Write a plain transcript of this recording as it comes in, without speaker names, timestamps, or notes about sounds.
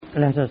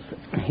Let us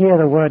hear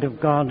the word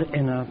of God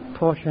in a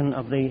portion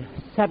of the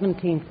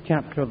 17th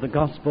chapter of the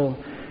Gospel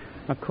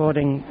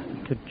according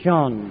to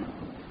John.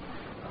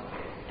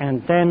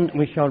 And then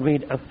we shall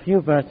read a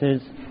few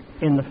verses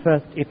in the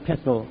first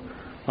epistle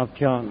of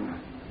John.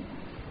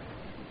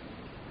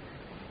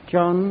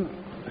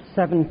 John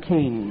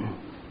 17,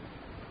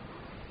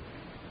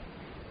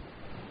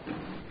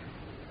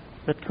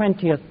 the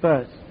 20th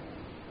verse.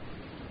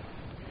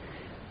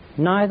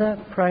 Neither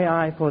pray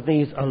I for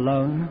these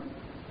alone,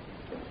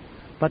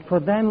 but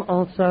for them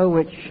also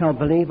which shall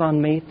believe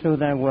on me through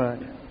their word,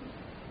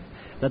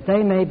 that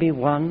they may be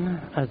one,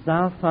 as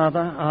thou, Father,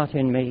 art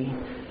in me,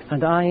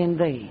 and I in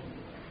thee,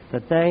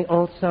 that they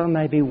also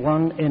may be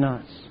one in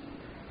us,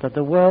 that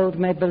the world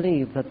may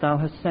believe that thou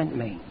hast sent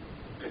me.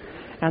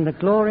 And the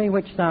glory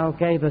which thou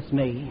gavest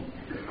me,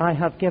 I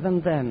have given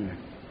them,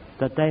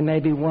 that they may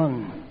be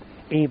one,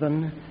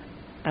 even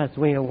as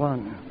we are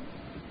one.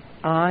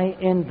 I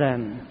in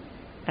them,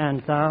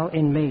 and thou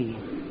in me,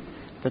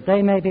 that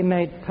they may be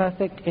made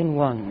perfect in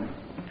one,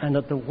 and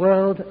that the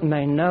world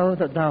may know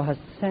that thou hast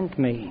sent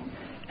me,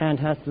 and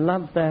hast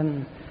loved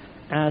them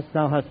as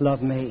thou hast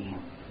loved me.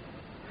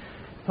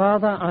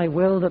 Father, I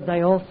will that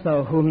they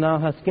also, whom thou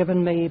hast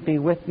given me, be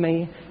with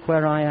me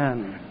where I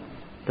am,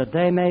 that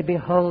they may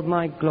behold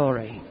my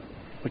glory,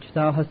 which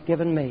thou hast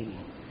given me,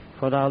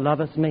 for thou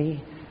lovest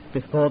me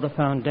before the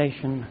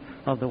foundation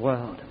of the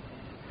world.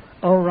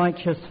 O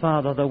righteous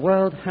Father, the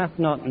world hath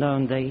not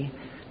known thee,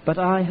 but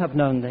I have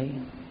known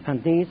thee,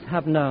 and these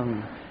have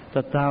known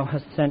that thou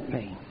hast sent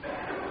me.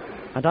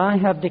 And I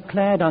have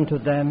declared unto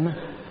them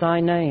thy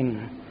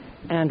name,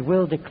 and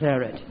will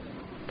declare it,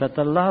 that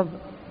the love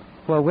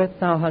wherewith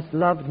thou hast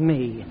loved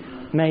me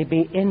may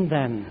be in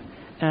them,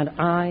 and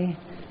I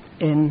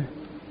in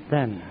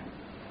them.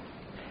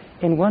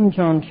 In 1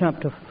 John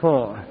chapter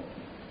 4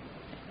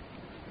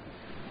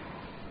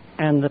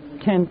 and the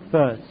 10th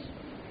verse,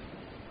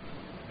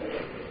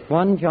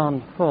 1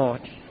 John 4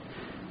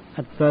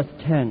 at verse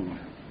 10,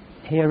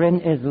 herein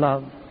is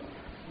love,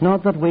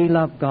 not that we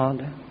love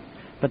God,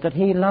 but that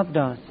he loved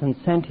us and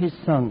sent his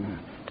Son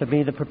to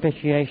be the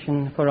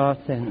propitiation for our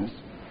sins.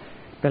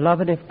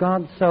 Beloved, if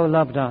God so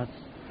loved us,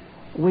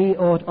 we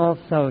ought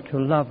also to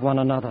love one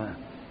another.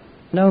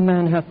 No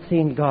man hath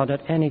seen God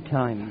at any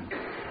time.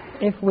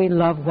 If we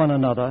love one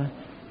another,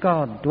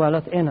 God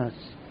dwelleth in us,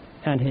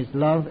 and his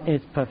love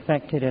is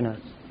perfected in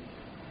us.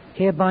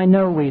 Hereby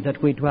know we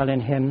that we dwell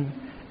in him,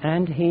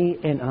 and he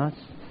in us,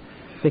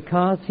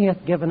 because he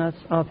hath given us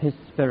of his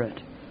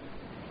Spirit.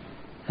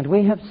 And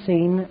we have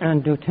seen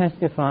and do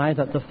testify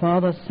that the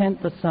Father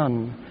sent the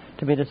Son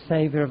to be the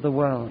Saviour of the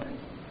world.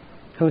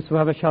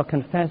 Whosoever shall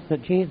confess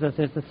that Jesus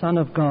is the Son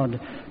of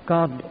God,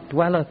 God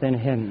dwelleth in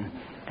him,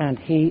 and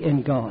he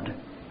in God.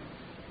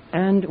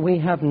 And we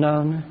have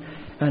known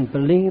and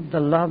believed the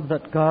love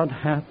that God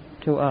hath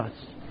to us.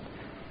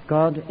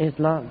 God is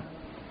love,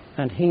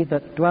 and he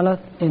that dwelleth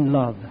in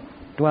love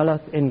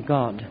dwelleth in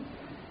God,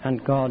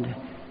 and God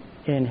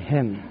in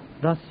him.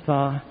 Thus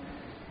far,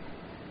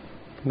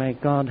 may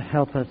God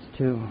help us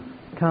to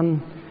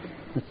come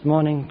this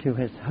morning to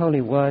his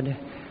holy word,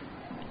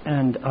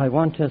 and I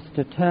want us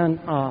to turn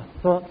our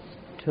thoughts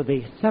to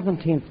the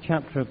 17th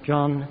chapter of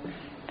John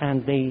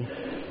and the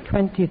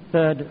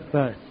 23rd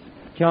verse.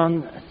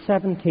 John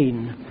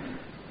 17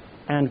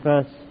 and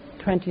verse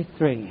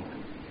 23.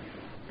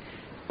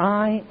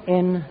 I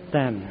in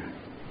them,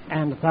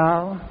 and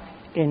thou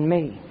in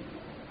me,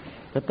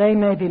 that they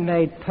may be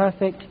made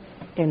perfect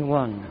in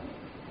one,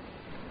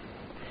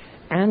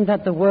 and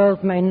that the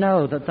world may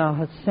know that thou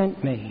hast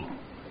sent me,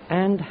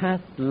 and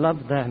hast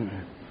loved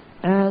them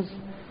as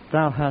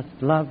thou hast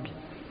loved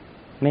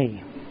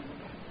me.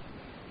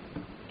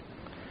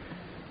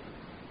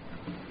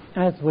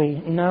 As we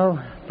know,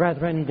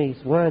 brethren,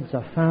 these words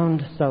are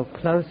found so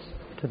close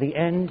to the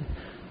end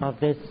of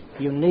this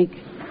unique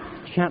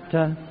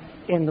chapter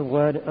in the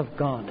Word of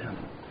God.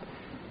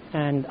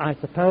 And I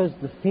suppose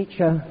the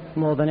feature,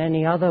 more than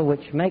any other,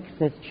 which makes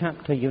this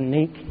chapter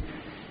unique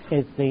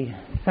is the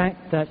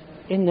fact that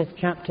in this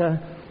chapter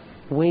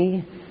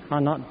we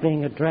are not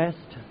being addressed.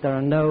 There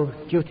are no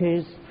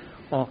duties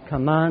or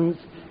commands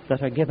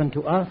that are given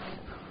to us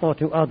or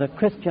to other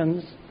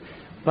Christians,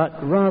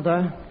 but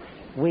rather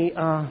we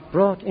are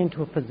brought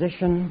into a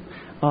position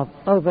of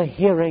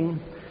overhearing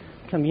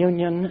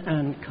communion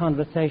and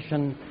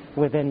conversation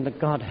within the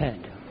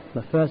Godhead.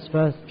 The first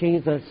verse,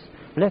 Jesus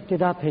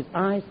lifted up his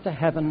eyes to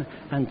heaven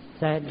and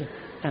said,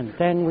 and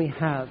then we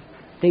have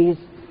these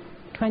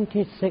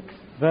 26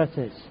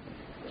 verses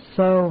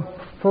so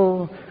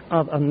full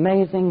of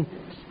amazing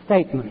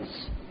statements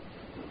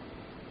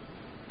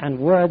and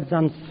words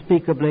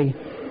unspeakably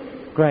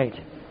great.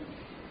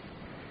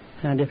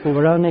 And if we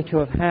were only to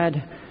have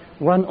had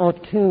one or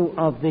two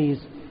of these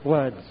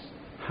words,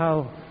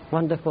 how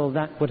wonderful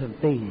that would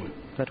have been.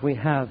 But we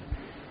have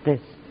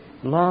this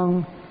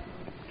long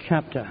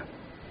chapter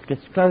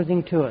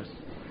disclosing to us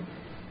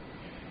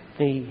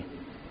the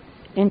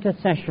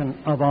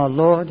intercession of our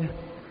Lord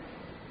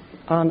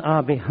on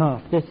our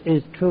behalf. This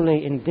is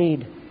truly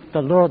indeed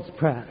the Lord's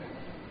Prayer.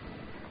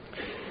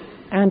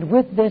 And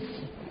with this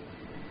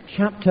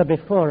chapter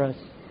before us,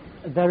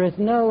 there is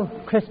no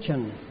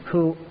Christian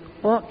who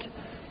ought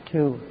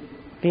to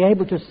be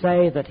able to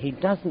say that he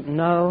doesn't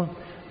know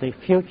the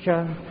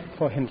future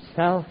for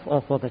himself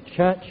or for the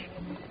church.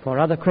 For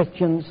other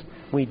Christians,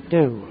 we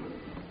do.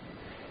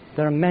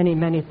 There are many,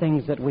 many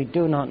things that we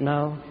do not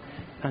know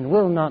and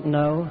will not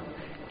know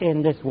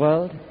in this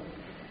world,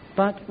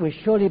 but we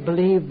surely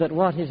believe that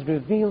what is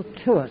revealed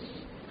to us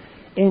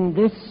in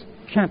this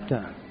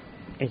chapter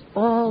is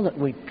all that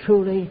we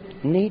truly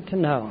need to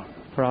know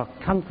for our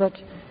comfort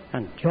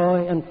and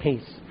joy and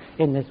peace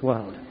in this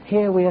world.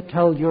 Here we are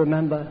told, you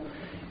remember,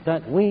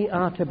 that we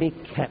are to be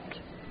kept,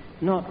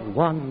 not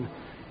one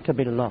to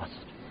be lost.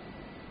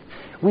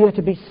 We are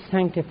to be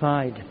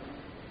sanctified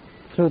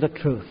through the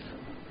truth,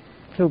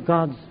 through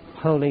God's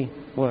holy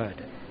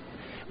word.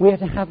 We are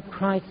to have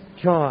Christ's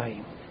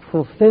joy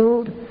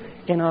fulfilled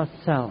in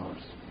ourselves.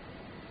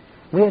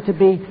 We are to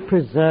be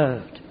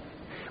preserved.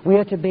 We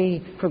are to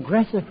be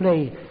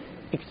progressively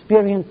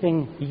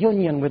experiencing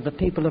union with the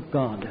people of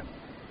God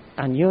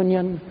and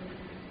union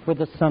with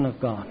the Son of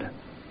God.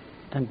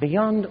 And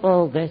beyond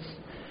all this,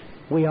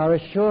 we are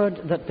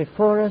assured that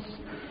before us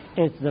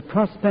is the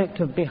prospect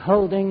of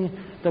beholding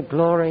the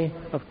glory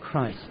of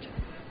Christ,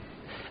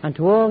 and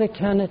to all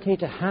eternity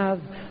to have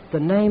the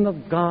name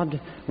of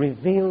God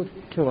revealed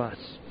to us,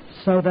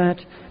 so that,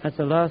 as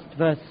the last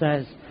verse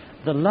says,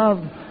 the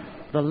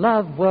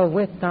love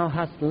wherewith thou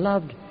hast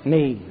loved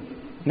me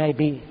may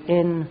be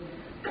in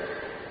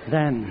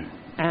them,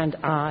 and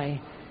I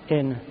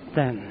in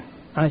them.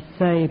 I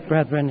say,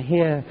 brethren,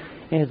 here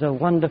is a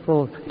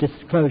wonderful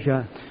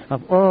disclosure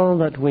of all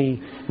that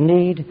we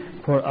need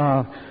for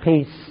our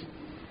peace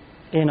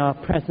in our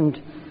present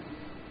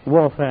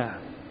warfare.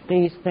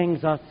 These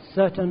things are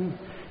certain.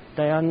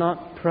 They are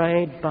not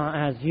prayed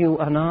by as you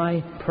and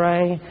I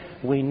pray.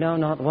 We know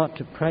not what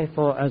to pray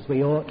for as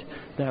we ought.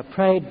 They are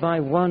prayed by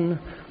one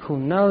who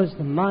knows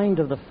the mind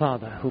of the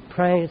Father, who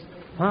prays,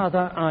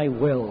 Father, I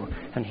will.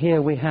 And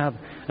here we have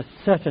a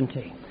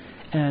certainty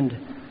and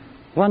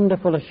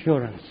wonderful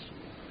assurance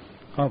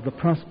of the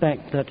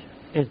prospect that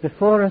is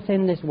before us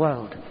in this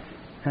world,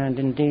 and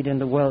indeed in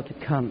the world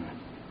to come.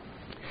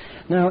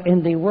 Now,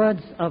 in the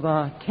words of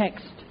our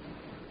text,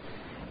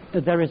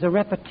 there is a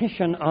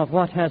repetition of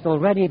what has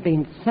already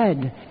been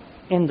said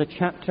in the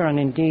chapter and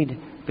indeed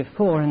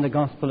before in the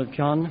Gospel of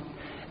John.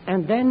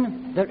 And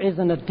then there is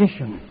an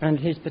addition, and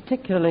it is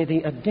particularly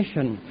the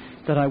addition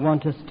that I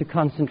want us to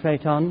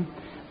concentrate on,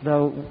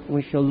 though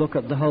we shall look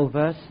at the whole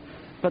verse.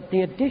 But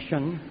the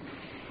addition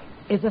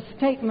is a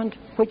statement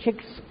which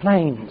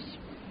explains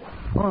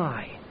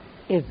why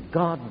is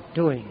God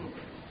doing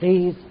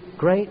these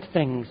great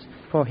things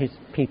for his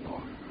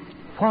people.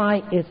 Why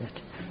is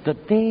it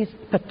that these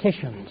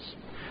petitions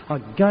are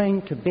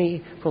going to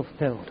be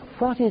fulfilled?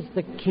 What is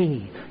the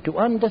key to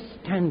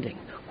understanding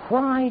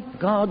why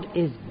God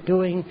is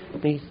doing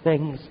these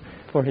things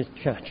for his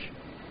church?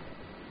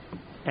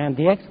 And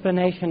the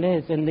explanation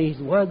is in these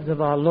words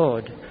of our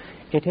Lord.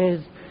 It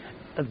is,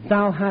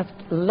 thou hast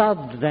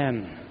loved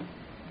them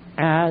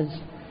as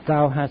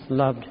thou hast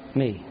loved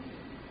me.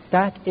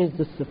 That is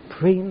the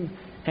supreme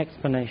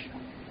explanation.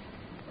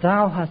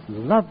 Thou hast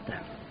loved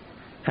them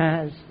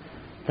as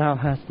thou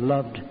hast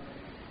loved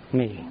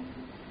me.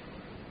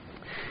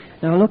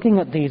 Now, looking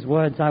at these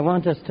words, I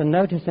want us to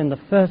notice in the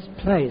first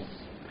place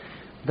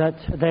that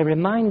they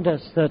remind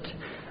us that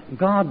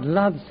God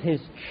loves his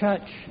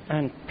church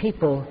and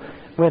people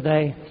with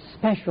a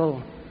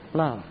special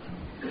love.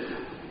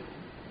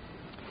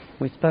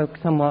 We spoke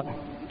somewhat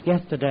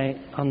yesterday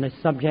on this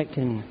subject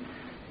in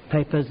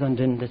papers and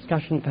in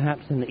discussion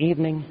perhaps in the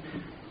evening,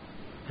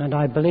 and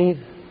I believe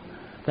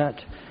that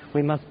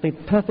we must be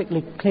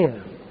perfectly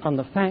clear on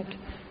the fact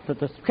that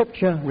the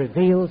Scripture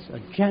reveals a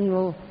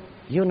general,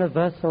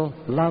 universal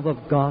love of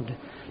God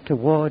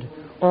toward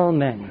all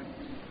men.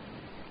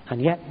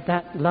 And yet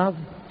that love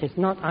is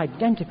not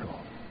identical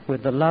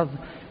with the love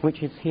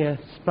which is here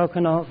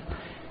spoken of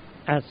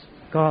as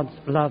God's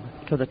love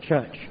to the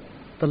church.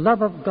 The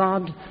love of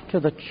God to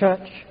the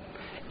church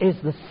is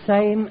the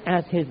same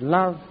as his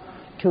love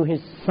to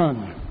his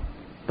Son.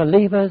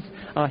 Believers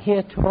are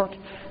here taught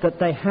that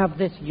they have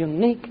this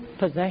unique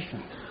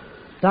possession.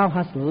 Thou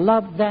hast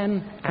loved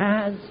them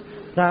as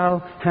thou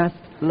hast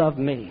loved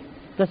me.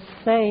 The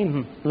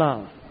same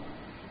love,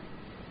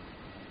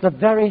 the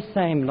very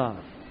same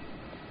love,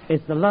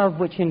 is the love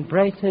which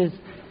embraces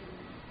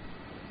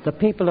the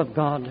people of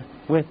God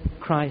with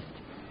Christ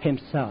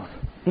himself.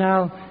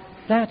 Now,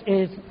 that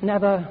is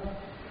never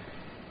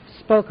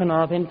spoken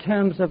of in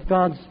terms of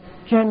God's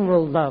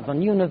general love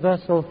and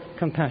universal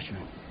compassion.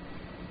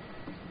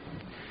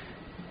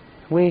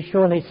 We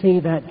surely see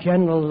that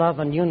general love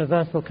and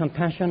universal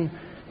compassion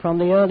from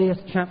the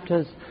earliest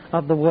chapters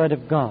of the Word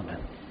of God.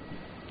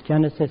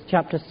 Genesis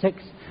chapter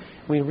 6,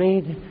 we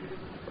read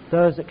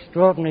those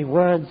extraordinary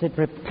words, it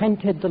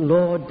repented the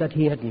Lord that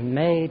he had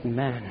made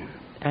man,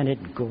 and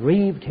it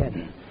grieved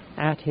him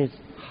at his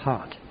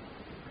heart.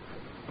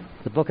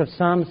 The book of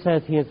Psalms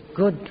says he is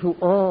good to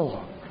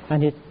all,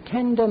 and his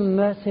tender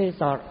mercies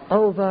are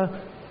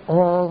over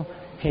all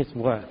his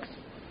works.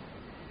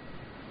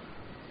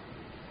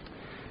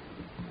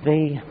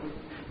 The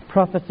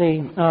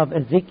prophecy of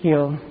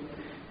Ezekiel,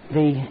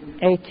 the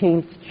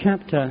 18th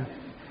chapter,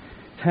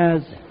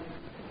 has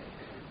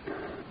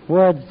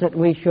words that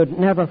we should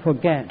never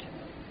forget.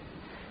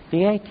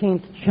 The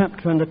 18th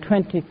chapter and the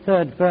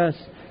 23rd verse,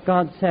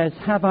 God says,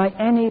 "Have I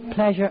any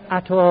pleasure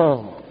at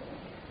all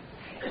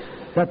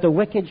that the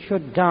wicked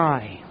should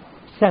die,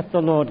 saith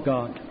the Lord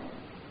God,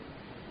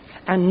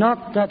 and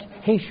not that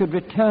he should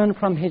return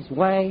from his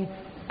way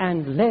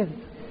and live?"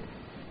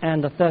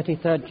 And the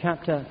 33rd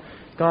chapter,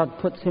 God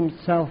puts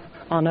himself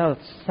on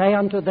oath. "Say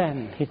unto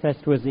them," he says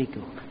to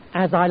Ezekiel,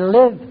 "as I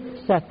live,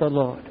 saith the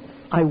Lord,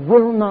 I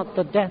will not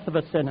the death of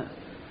a sinner,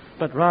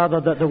 but rather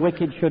that the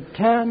wicked should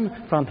turn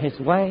from his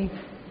way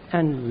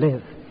and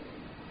live."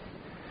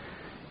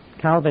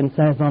 Calvin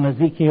says on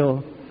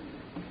Ezekiel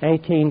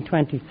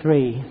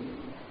 18:23,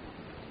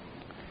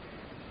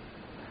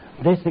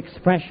 this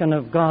expression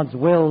of God's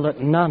will that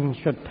none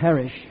should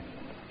perish,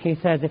 he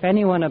says, if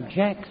anyone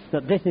objects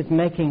that this is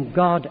making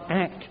God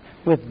act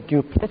with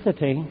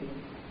duplicity,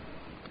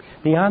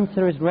 the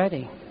answer is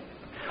ready.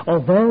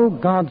 Although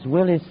God's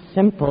will is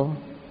simple,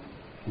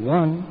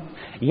 one,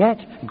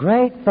 yet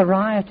great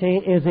variety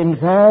is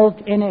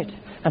involved in it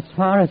as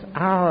far as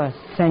our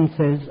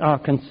senses are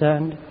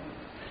concerned.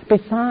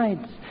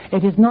 Besides,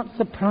 it is not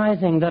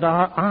surprising that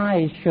our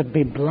eyes should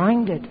be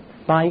blinded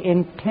by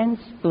intense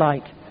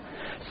light,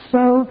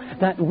 so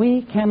that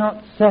we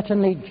cannot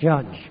certainly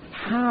judge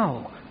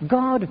how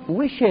God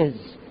wishes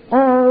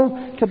all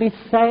to be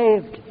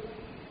saved,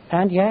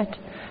 and yet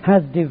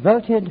has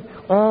devoted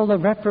all the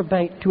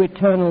reprobate to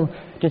eternal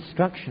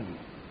destruction.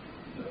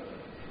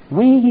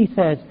 We, he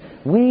says,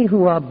 we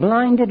who are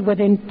blinded with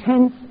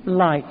intense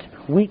light,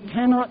 we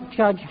cannot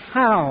judge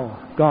how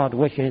God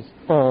wishes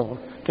all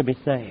to be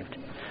saved.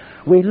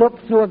 We look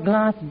through a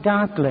glass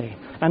darkly,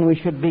 and we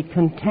should be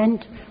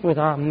content with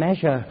our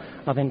measure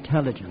of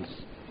intelligence.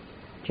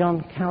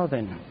 John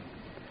Calvin.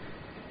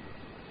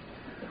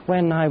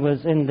 When I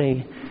was in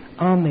the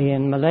army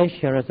in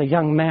Malaysia as a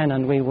young man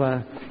and we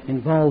were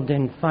involved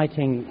in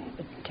fighting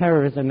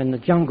terrorism in the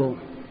jungle,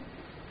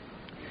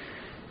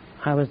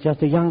 I was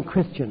just a young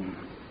Christian.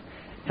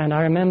 And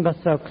I remember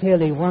so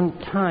clearly one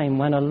time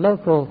when a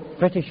local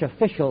British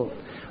official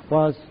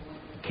was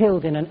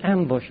killed in an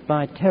ambush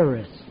by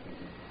terrorists.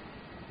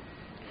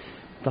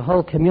 The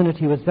whole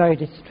community was very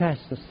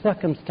distressed. The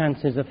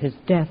circumstances of his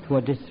death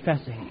were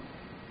distressing.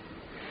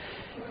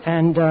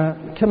 And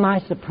to my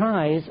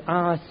surprise,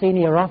 our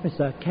senior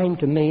officer came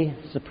to me,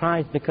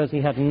 surprised because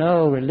he had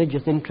no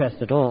religious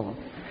interest at all.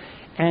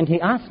 And he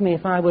asked me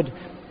if I would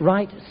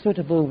write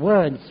suitable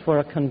words for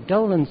a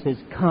condolences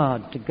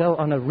card to go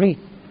on a wreath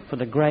for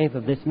the grave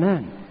of this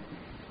man.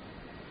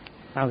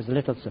 I was a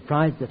little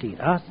surprised that he'd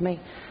asked me,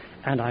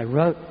 and I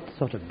wrote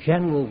sort of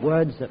general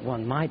words that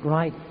one might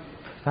write,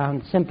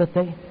 profound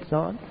sympathy, so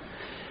on.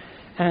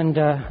 And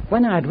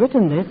when I had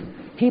written this,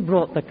 he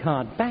brought the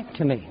card back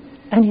to me.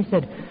 And he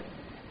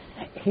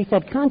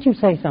said, "Can't you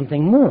say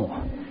something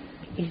more?"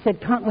 He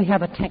said, "Can't we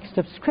have a text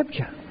of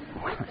Scripture?"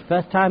 Well,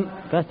 first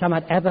time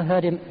I'd ever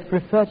heard him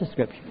refer to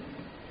Scripture.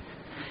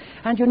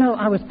 And you know,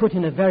 I was put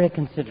in a very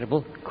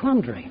considerable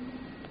quandary.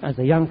 As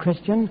a young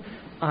Christian,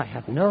 I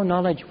have no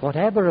knowledge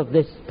whatever of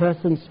this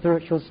person's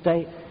spiritual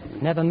state.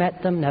 Never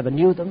met them, never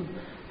knew them.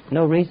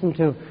 No reason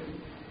to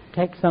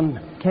take some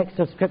text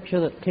of Scripture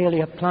that clearly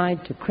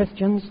applied to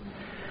Christians.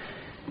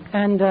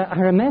 And I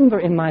remember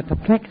in my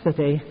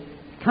perplexity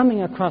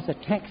coming across a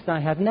text I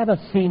have never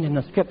seen in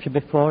the Scripture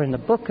before. In the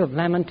book of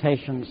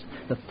Lamentations,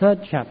 the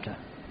 3rd chapter,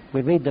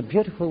 we read the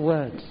beautiful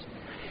words,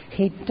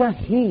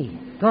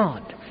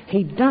 God,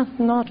 He doth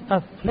not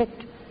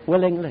afflict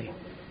willingly,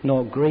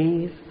 nor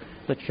grieve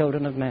the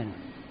children of men.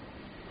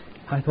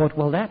 I thought,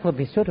 well, that would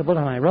be suitable,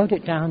 and I wrote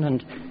it down,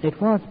 and it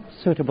was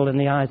suitable in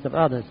the eyes of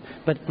others.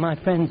 But, my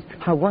friends,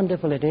 how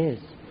wonderful it is.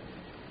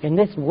 In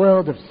this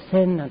world of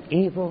sin and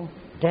evil,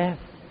 death,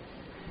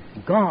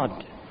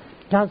 God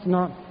does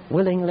not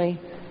willingly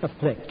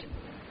afflict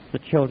the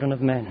children of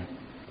men.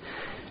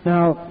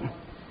 Now,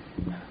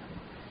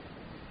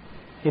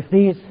 if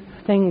these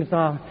things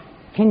are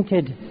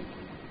hinted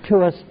to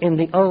us in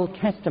the Old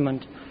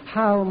Testament,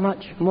 how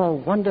much more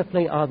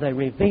wonderfully are they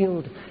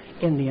revealed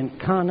in the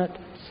incarnate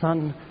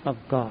Son of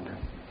God.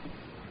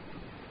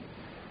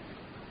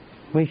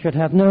 We should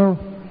have no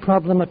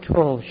problem at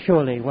all,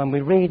 surely, when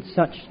we read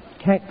such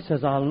texts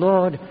as our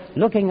Lord,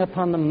 looking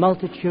upon the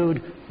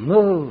multitude,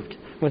 moved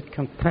with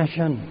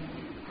compassion,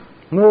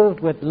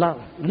 moved with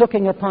love,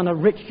 looking upon a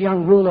rich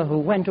young ruler who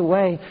went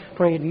away,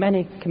 for he had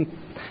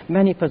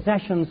many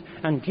possessions,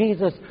 and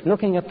Jesus,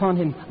 looking upon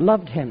him,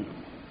 loved him.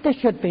 There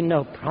should be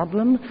no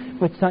problem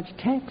with such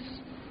texts.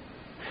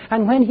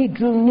 And when he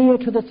drew near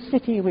to the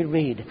city, we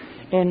read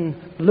in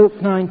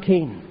Luke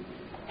 19,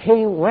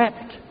 he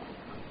wept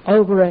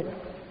over it.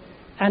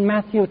 And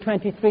Matthew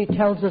 23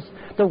 tells us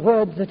the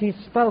words that he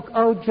spoke,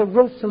 "O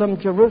Jerusalem,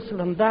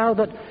 Jerusalem, thou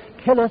that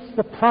killest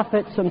the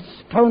prophets and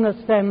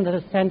stonest them that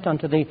are sent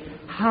unto thee,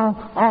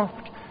 how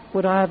oft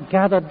would I have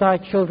gathered thy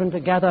children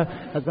together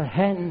as a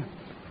hen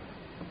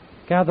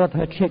gathereth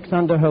her chicks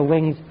under her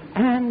wings,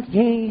 and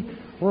ye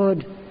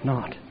would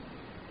not.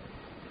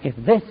 If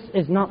this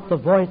is not the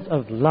voice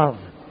of love,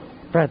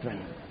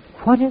 brethren,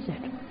 what is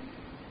it?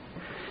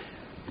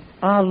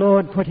 Our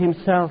Lord put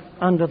himself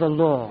under the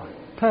law,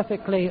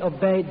 perfectly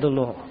obeyed the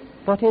law.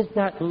 What is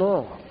that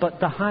law but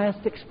the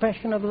highest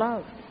expression of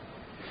love?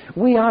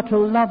 We are to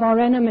love our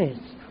enemies.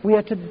 We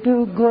are to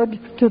do good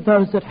to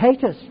those that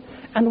hate us.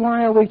 And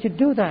why are we to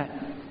do that?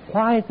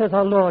 Why, says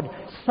our Lord,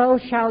 so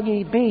shall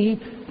ye be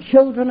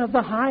children of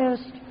the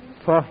highest,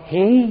 for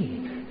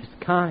he is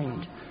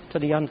kind to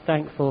the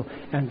unthankful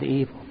and the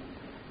evil.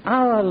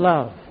 Our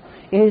love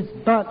is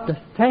but the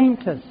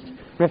faintest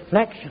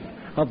reflection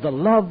of the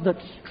love that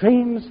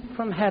streams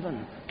from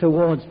heaven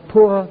towards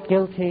poor,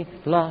 guilty,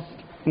 lost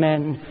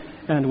men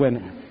and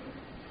women.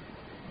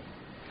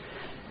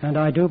 And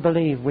I do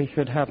believe we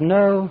should have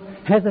no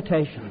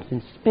hesitations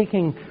in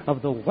speaking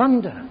of the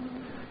wonder,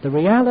 the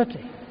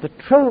reality, the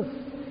truth,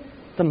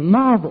 the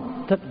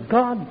marvel that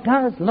God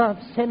does love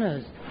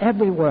sinners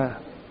everywhere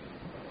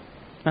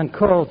and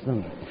calls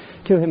them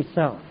to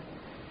himself.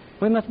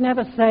 We must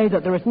never say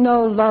that there is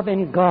no love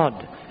in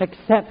God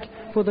except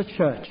for the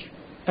church,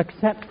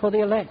 except for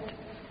the elect.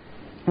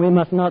 We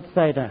must not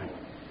say that.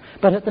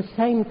 But at the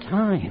same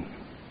time,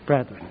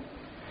 brethren,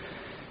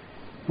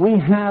 we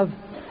have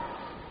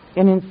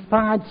in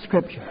inspired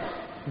Scripture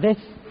this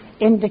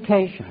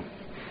indication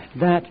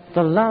that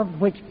the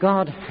love which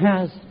God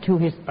has to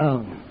his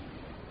own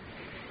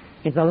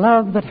is a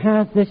love that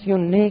has this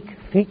unique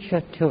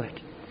feature to it.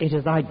 It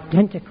is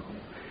identical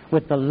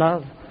with the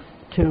love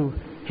to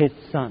his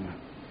Son.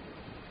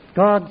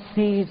 God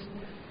sees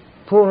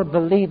poor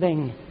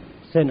believing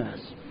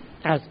sinners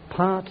as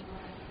part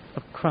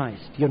of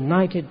Christ,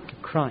 united to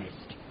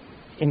Christ,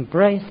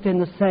 embraced in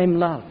the same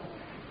love.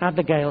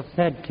 Abigail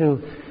said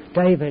to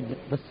David,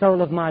 the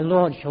soul of my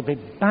Lord shall be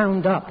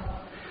bound up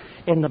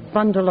in the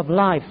bundle of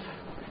life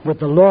with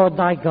the Lord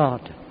thy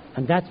God.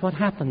 And that's what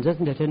happens,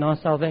 isn't it, in our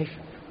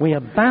salvation? We are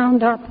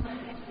bound up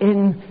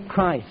in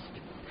Christ.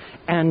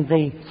 And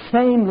the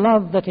same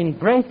love that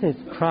embraces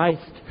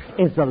Christ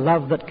is the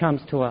love that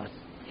comes to us.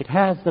 It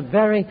has the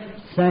very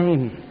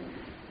same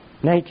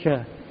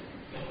nature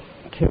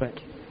to it.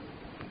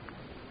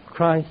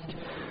 Christ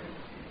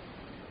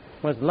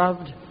was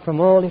loved from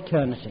all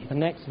eternity. The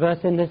next verse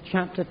in this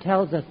chapter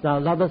tells us, thou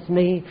lovest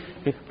me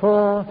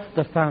before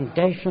the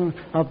foundation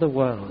of the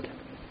world.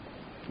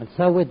 And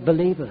so with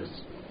believers.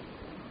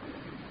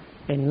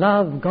 In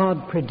love,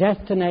 God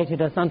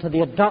predestinated us unto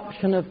the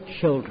adoption of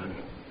children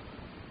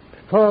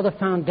before the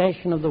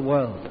foundation of the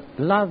world.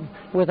 Love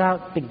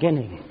without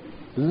beginning.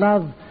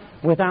 Love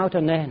without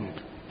an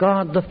end.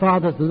 God the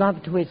Father's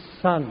love to his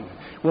Son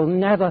will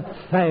never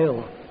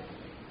fail,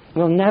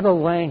 will never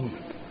wane.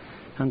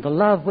 And the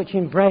love which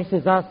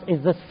embraces us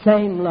is the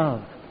same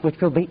love which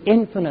will be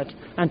infinite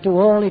and to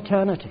all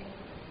eternity.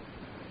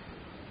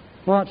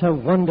 What a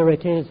wonder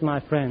it is, my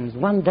friends.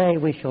 One day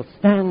we shall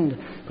stand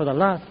for the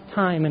last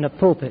time in a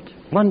pulpit.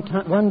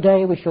 One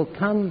day we shall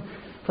come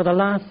for the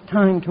last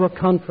time to a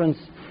conference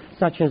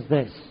such as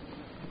this.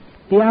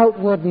 The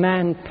outward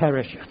man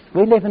perisheth.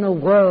 We live in a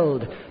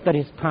world that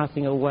is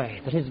passing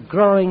away, that is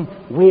growing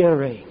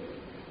weary.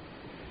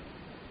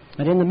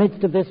 And in the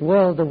midst of this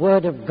world, the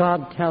Word of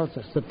God tells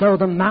us that though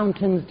the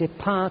mountains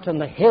depart and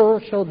the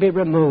hills shall be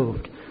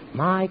removed,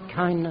 my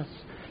kindness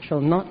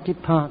shall not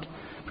depart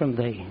from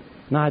thee,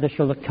 neither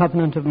shall the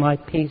covenant of my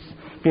peace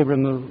be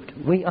removed.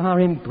 We are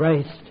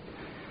embraced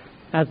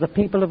as the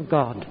people of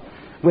God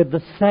with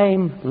the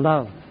same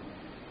love.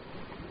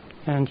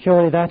 And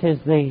surely that is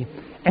the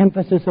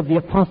emphasis of the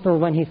apostle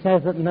when he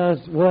says that in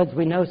those words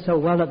we know so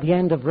well at the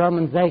end of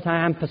Romans 8,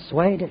 I am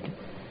persuaded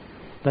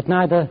that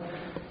neither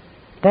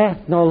death,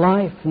 nor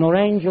life, nor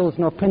angels,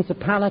 nor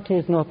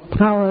principalities, nor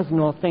powers,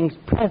 nor things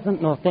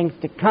present, nor things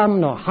to come,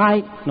 nor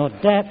height, nor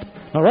depth,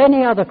 nor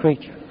any other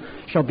creature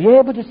shall be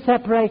able to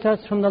separate us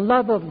from the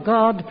love of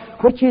God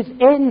which is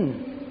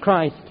in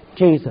Christ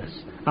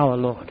Jesus our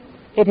Lord.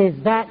 It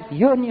is that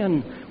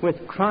union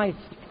with Christ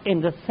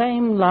in the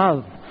same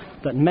love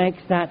that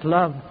makes that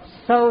love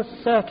so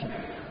certain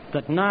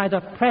that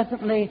neither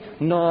presently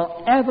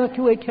nor ever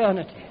to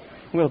eternity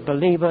will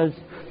believers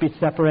be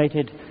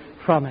separated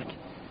from it.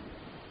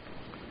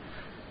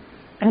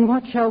 And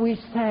what shall we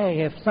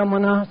say if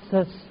someone asks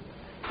us,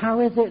 how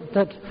is it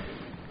that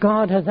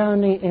God has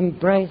only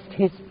embraced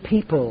his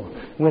people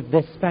with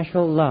this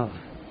special love?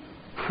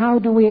 How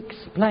do we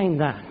explain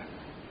that?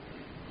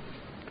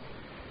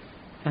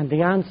 And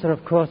the answer,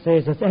 of course,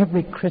 is, as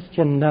every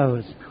Christian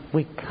knows,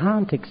 we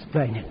can't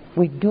explain it.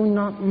 We do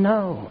not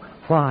know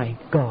why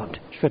God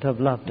should have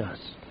loved us.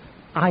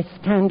 I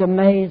stand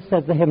amazed,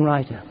 says the hymn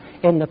writer,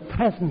 in the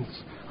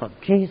presence of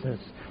Jesus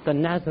the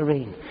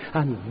Nazarene,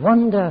 and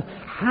wonder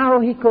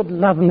how he could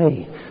love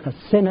me, a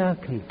sinner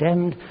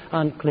condemned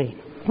unclean.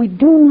 We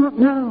do not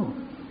know.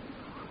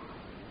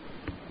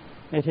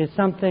 It is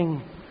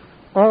something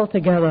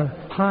altogether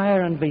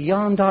higher and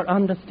beyond our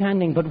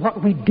understanding. But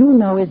what we do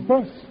know is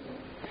this,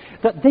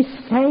 that this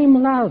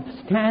same love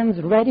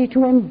stands ready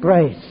to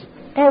embrace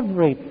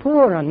every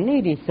poor and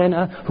needy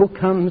sinner who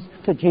comes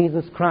to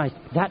Jesus Christ.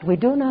 That we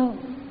do know.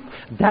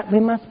 That we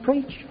must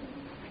preach.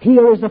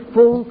 Here is a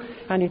full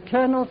and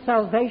eternal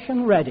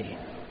salvation ready,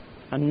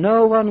 and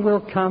no one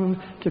will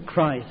come to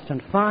Christ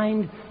and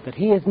find that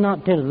he is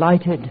not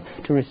delighted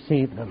to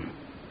receive them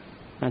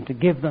and to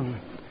give them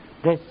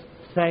this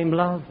same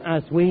love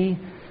as we,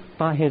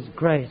 by his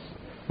grace,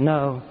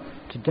 know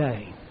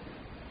today.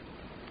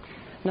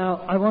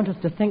 Now, I want us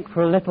to think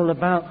for a little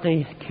about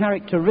the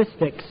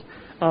characteristics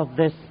of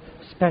this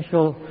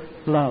special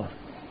love,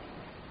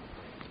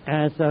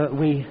 as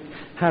we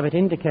have it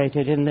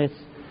indicated in this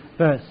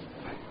verse.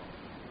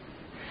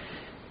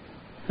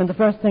 And the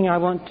first thing I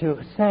want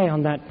to say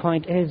on that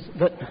point is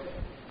that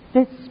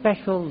this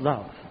special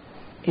love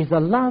is a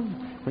love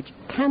which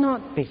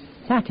cannot be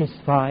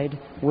satisfied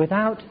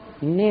without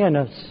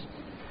nearness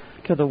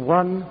to the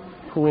one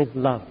who is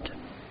loved.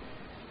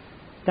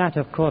 That,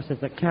 of course,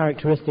 is a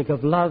characteristic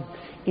of love,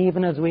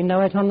 even as we know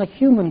it on the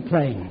human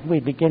plane. We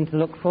begin to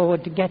look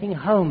forward to getting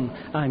home,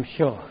 I'm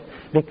sure,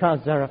 because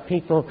there are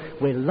people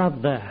we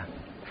love there.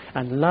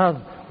 And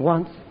love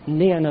wants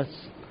nearness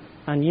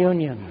and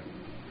union.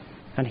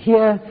 And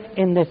here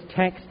in this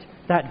text,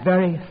 that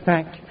very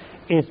fact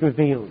is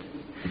revealed.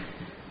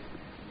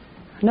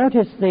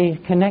 Notice the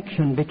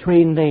connection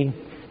between the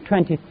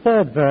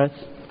 23rd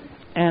verse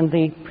and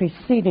the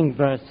preceding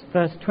verse,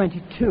 verse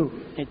 22.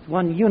 It's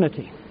one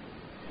unity.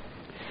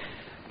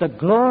 The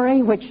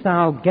glory which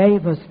thou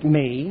gavest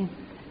me,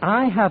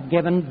 I have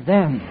given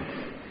them,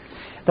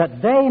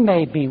 that they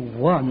may be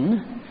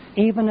one,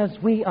 even as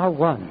we are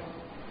one.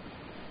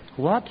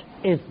 What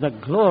is the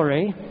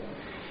glory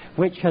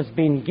which has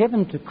been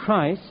given to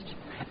Christ,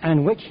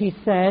 and which he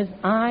says,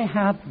 I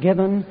have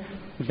given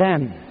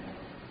them?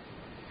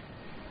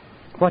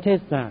 What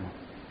is that?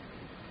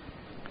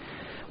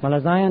 Well,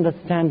 as I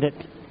understand it,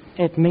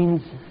 it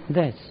means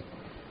this.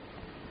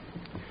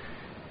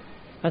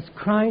 As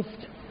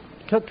Christ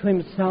took to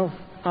himself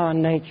our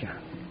nature,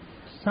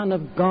 Son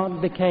of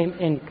God became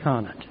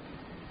incarnate.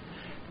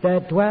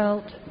 There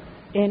dwelt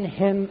in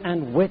him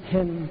and with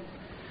him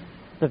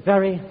the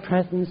very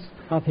presence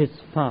of his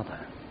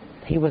Father.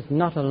 He was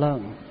not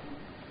alone.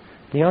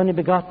 The only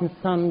begotten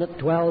Son that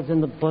dwells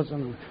in the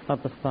bosom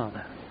of the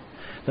Father.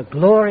 The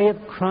glory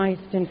of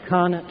Christ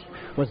incarnate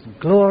was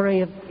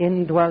glory of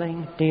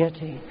indwelling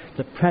deity,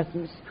 the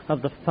presence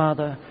of the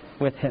Father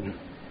with him.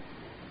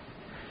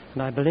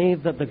 And I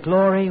believe that the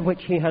glory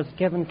which he has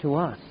given to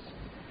us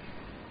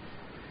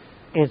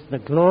is the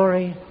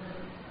glory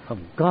of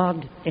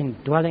God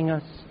indwelling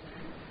us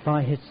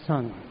by his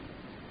Son.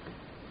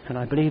 And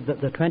I believe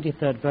that the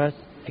 23rd verse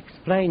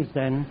explains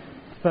then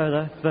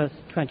further verse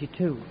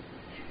 22.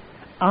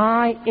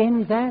 I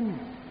in them,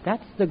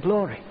 that's the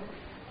glory.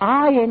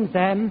 I in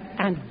them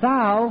and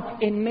thou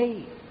in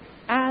me,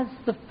 as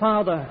the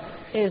Father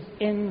is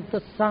in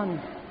the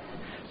Son.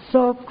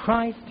 So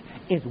Christ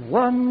is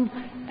one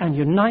and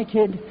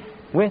united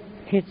with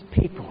his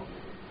people.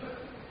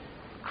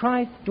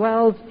 Christ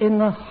dwells in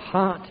the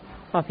heart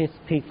of his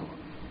people.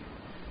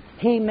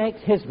 He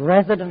makes his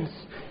residence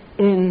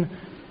in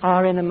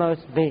our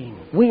innermost being.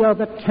 We are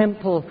the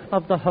temple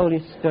of the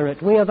Holy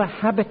Spirit. We are the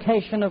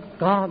habitation of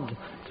God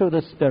through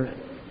the Spirit.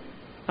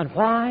 And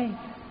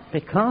why?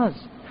 Because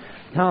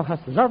thou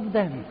hast loved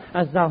them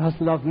as thou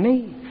hast loved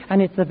me.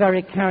 And it's the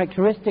very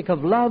characteristic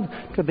of love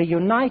to be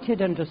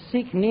united and to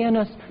seek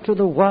nearness to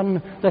the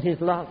one that is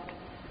loved.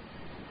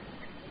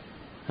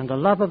 And the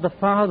love of the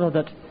Father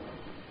that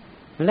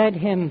led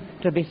him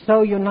to be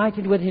so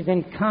united with his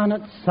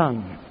incarnate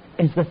Son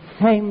is the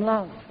same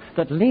love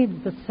that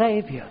leads the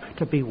Savior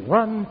to be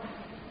one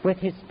with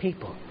his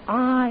people.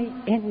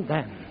 I in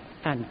them,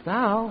 and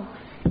thou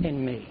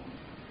in me.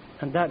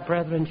 And that,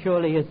 brethren,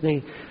 surely is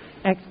the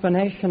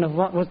explanation of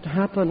what was to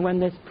happen when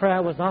this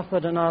prayer was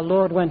offered and our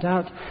Lord went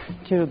out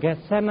to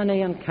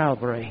Gethsemane and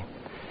Calvary.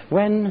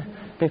 When,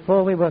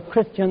 before we were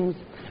Christians,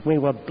 we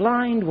were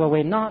blind, were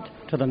we not,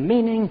 to the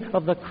meaning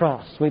of the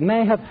cross. We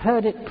may have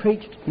heard it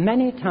preached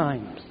many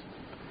times,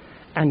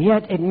 and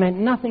yet it meant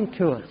nothing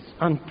to us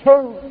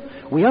until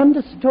we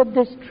understood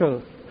this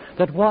truth,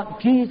 that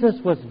what Jesus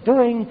was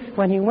doing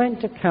when he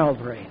went to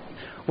Calvary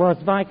was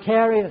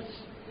vicarious.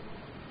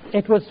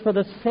 It was for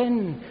the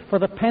sin, for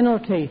the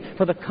penalty,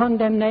 for the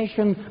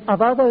condemnation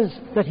of others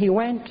that he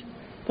went.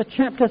 The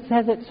chapter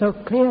says it so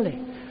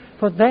clearly.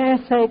 For their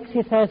sakes,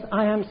 he says,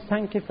 I am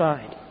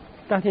sanctified.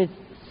 That is,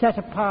 set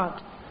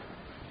apart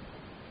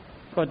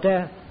for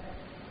death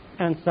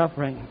and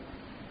suffering.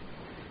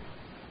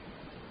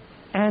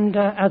 And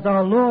as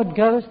our Lord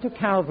goes to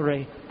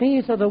Calvary,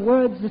 these are the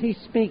words that he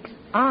speaks,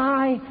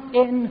 I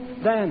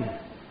in them.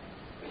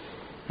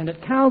 And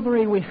at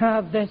Calvary we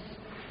have this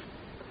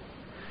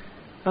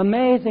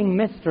amazing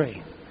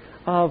mystery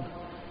of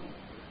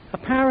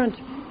apparent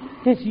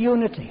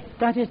disunity.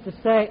 That is to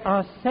say,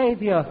 our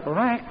Savior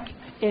racked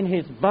in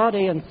his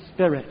body and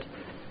spirit,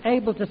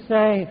 able to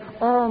say,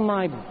 all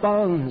my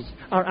bones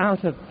are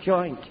out of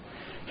joint.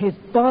 His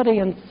body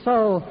and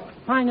soul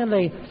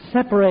finally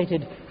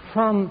separated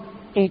from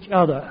each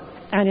other.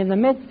 And in the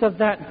midst of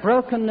that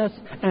brokenness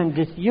and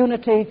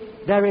disunity,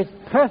 there is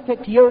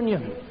perfect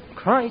union.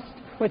 Christ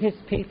with his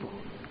people.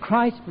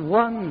 Christ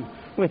one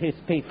with his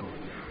people.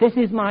 This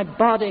is my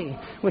body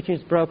which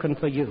is broken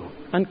for you.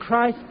 And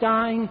Christ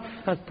dying,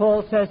 as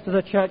Paul says to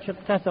the church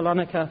at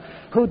Thessalonica,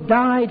 who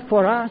died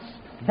for us,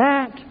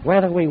 that,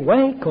 whether we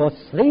wake or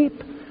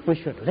sleep,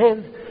 we should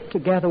live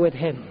together with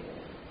him.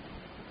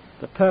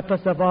 The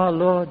purpose of our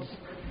Lord's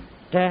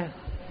death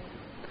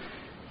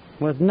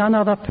was none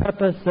other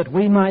purpose that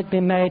we might be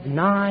made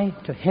nigh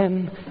to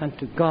him and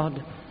to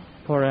God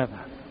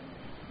forever.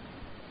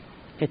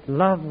 It's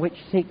love which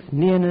seeks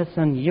nearness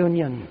and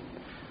union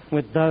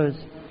with those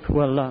who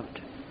are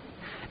loved.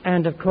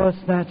 And of course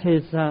that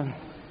is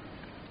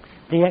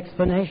the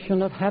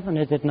explanation of heaven,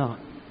 is it not?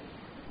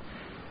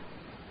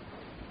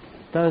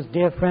 Those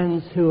dear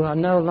friends who are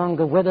no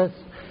longer with us,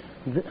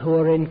 who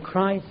are in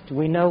Christ,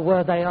 we know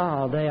where they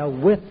are. They are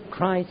with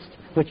Christ,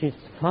 which is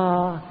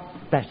far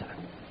better.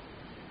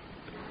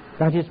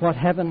 That is what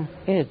heaven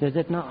is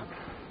it not?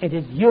 It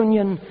is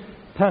union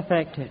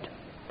perfected.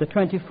 The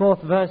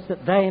 24th verse,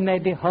 that they may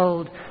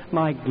behold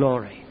my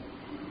glory.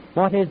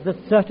 What is the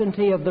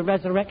certainty of the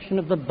resurrection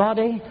of the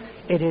body?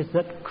 It is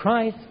that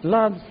Christ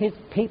loves his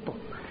people.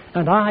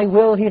 And I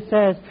will, he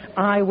says,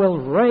 I will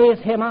raise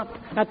him up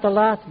at the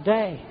last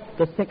day.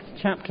 The 6th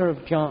chapter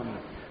of John.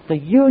 The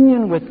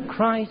union with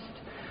Christ,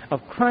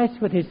 of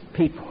Christ with his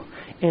people,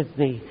 is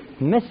the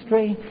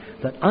mystery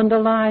that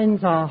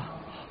underlies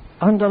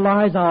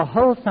our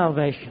whole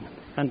salvation.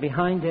 And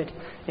behind it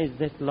is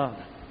this love.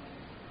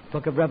 The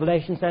book of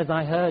Revelation says,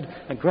 I heard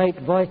a great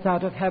voice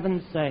out of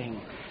heaven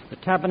saying, the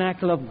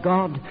tabernacle of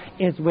God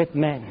is with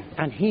men,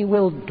 and he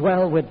will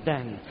dwell with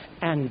them,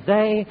 and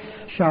they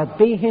shall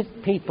be his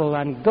people,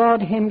 and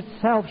God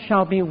himself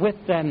shall be with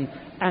them,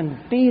 and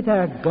be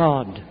their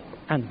God.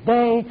 And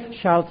they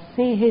shall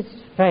see his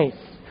face,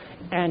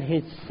 and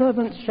his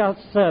servants shall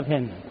serve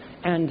him,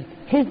 and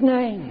his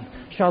name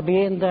shall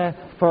be in their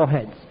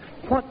foreheads.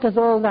 What does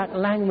all that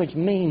language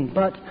mean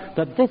but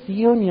that this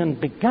union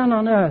begun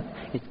on earth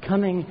is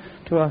coming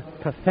to a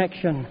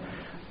perfection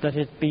that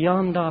is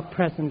beyond our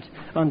present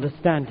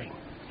understanding?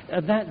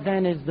 That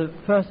then is the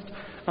first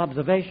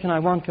observation I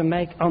want to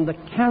make on the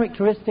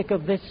characteristic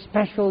of this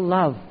special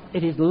love.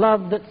 It is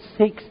love that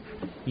seeks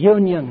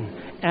union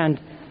and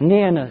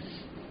nearness.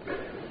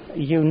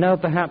 You know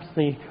perhaps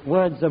the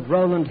words of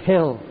Rowland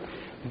Hill,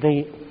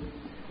 the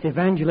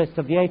evangelist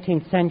of the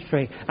 18th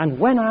century. And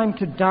when I'm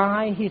to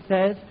die, he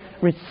says,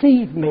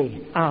 receive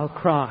me, I'll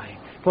cry.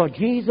 For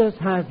Jesus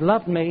has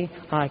loved me,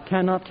 I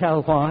cannot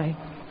tell why.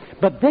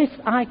 But this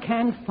I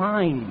can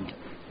find,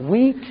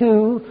 we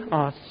two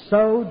are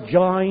so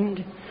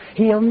joined,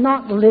 he'll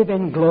not live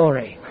in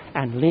glory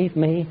and leave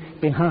me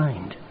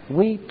behind.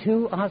 We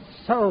two are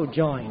so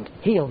joined,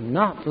 he'll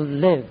not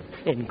live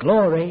in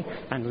glory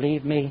and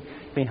leave me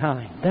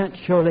behind. That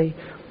surely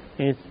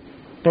is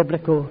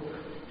biblical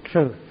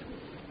truth.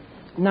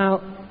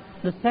 Now,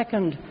 the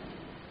second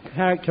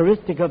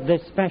characteristic of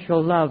this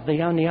special love,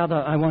 the only other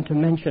I want to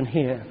mention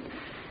here,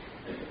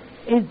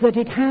 is that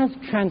it has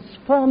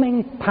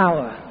transforming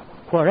power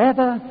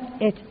wherever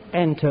it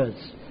enters.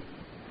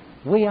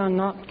 We are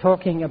not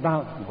talking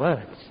about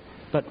words,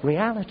 but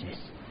realities.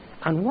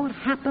 And what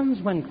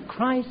happens when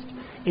Christ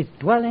is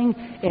dwelling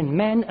in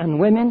men and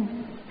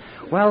women?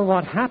 Well,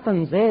 what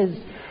happens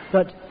is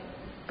that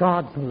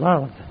God's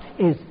love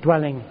is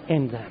dwelling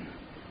in them.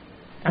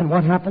 And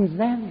what happens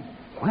then?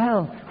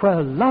 Well,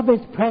 where love is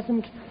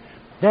present,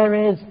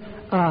 there is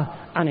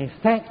an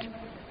effect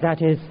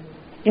that is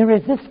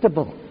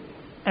irresistible.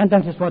 And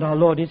that is what our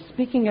Lord is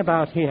speaking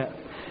about here.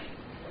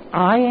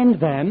 I in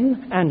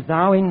them, and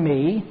thou in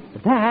me,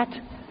 that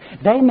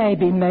they may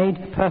be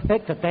made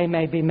perfect, that they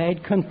may be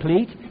made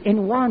complete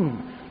in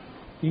one.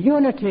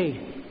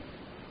 Unity,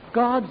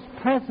 God's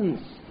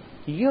presence,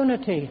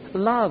 unity,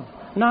 love,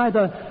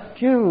 neither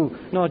Jew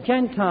nor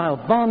Gentile,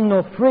 bond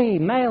nor free,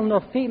 male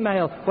nor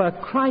female. Where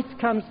Christ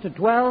comes to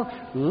dwell,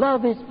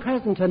 love is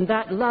present, and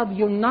that love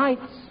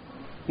unites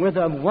with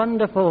a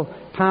wonderful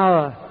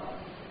power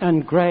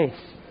and grace.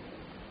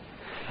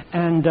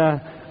 And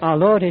our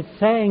Lord is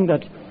saying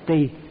that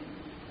the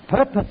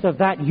purpose of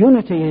that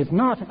unity is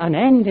not an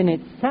end in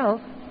itself,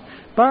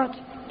 but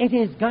it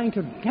is going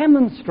to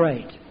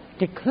demonstrate,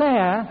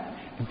 declare,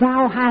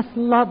 thou hast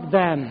loved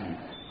them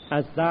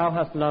as thou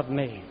hast loved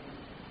me.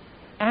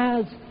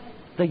 As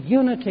the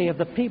unity of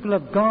the people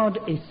of God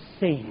is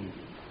seen,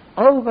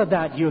 over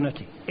that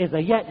unity is a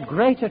yet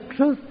greater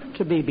truth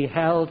to be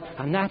beheld,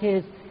 and that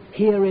is,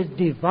 here is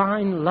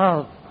divine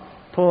love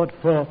poured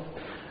forth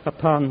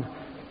upon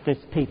this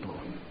people.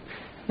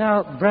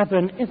 Now,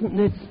 brethren, isn't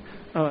this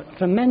a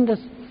tremendous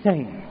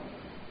thing?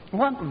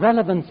 What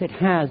relevance it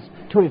has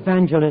to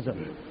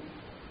evangelism.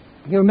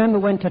 You remember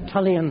when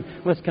Tertullian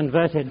was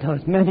converted, those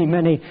many,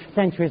 many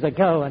centuries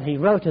ago, and he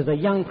wrote as a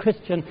young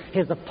Christian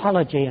his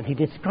Apology, and he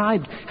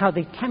described how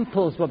the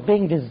temples were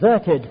being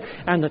deserted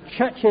and the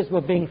churches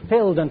were being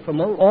filled, and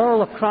from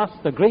all across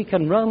the Greek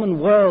and Roman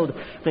world,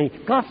 the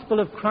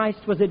gospel of Christ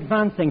was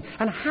advancing.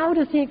 And how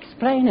does he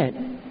explain it?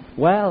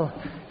 Well,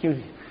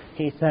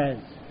 he says,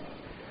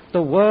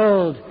 the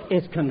world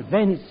is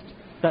convinced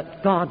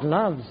that God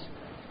loves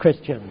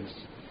Christians.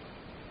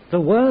 The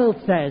world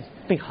says,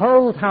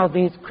 behold how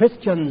these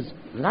Christians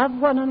love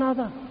one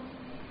another.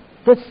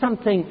 There's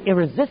something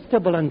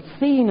irresistible and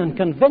seen and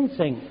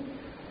convincing.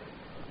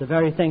 The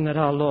very thing that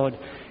our Lord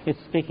is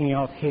speaking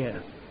of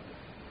here.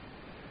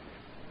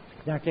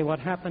 Exactly what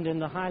happened in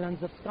the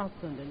Highlands of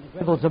Scotland in the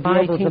Gribbles of the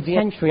 18th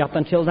century. Up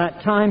until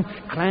that time,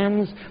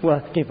 clans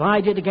were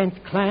divided against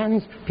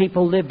clans.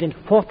 People lived in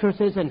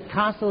fortresses and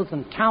castles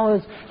and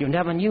towers. You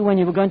never knew when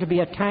you were going to be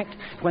attacked.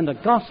 When the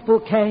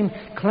gospel came,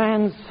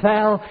 clans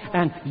fell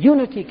and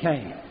unity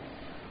came.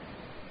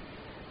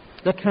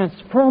 The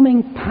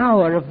transforming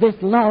power of this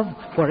love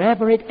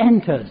wherever it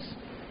enters.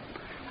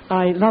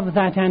 I love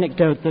that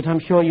anecdote that I'm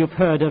sure you've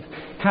heard of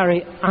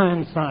Harry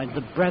Ironside,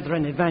 the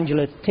Brethren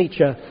evangelist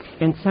teacher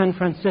in San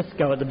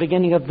Francisco at the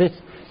beginning of this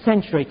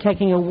century,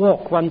 taking a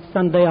walk one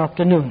Sunday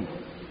afternoon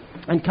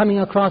and coming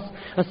across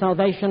a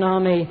Salvation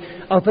Army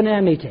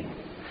open-air meeting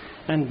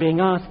and being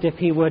asked if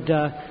he would,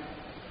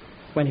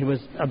 when he was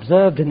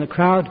observed in the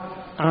crowd,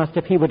 asked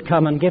if he would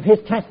come and give his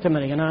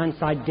testimony, and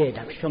Ironside did.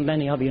 I'm sure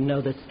many of you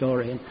know this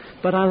story,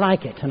 but I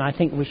like it, and I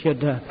think we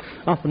should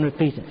often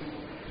repeat it.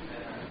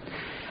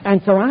 And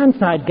so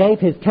Ironside gave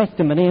his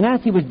testimony, and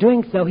as he was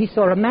doing so, he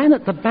saw a man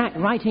at the back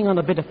writing on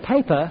a bit of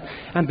paper,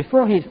 and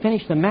before he had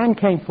finished, the man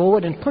came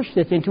forward and pushed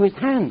this into his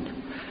hand.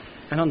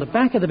 And on the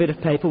back of the bit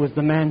of paper was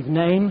the man's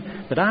name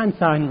that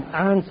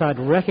Ironside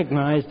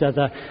recognized as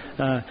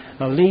a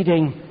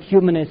leading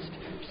humanist,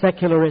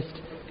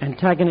 secularist,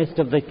 antagonist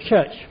of the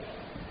church.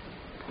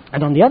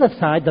 And on the other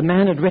side, the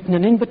man had written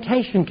an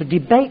invitation to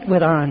debate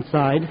with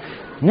Ironside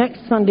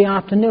next Sunday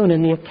afternoon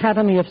in the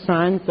Academy of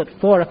Science at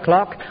 4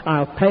 o'clock.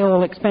 I'll pay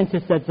all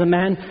expenses, said the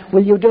man.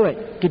 Will you do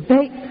it?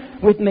 Debate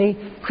with me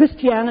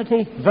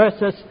Christianity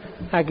versus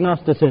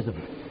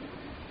agnosticism.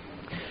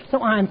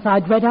 So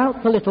Ironside read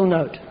out the little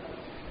note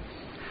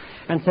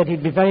and said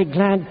he'd be very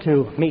glad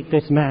to meet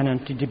this man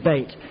and to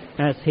debate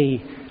as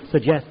he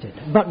suggested.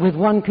 But with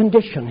one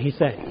condition, he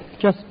said,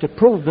 just to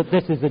prove that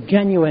this is a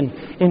genuine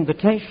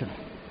invitation.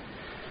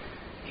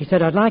 He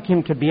said, I'd like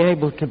him to be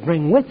able to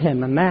bring with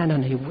him a man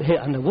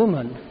and a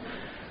woman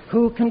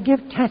who can give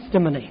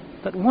testimony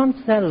that once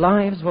their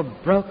lives were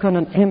broken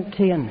and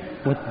empty and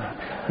with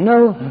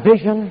no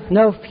vision,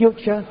 no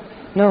future,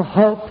 no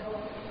hope,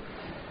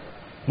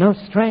 no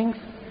strength,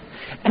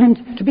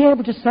 and to be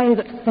able to say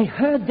that they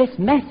heard this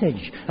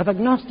message of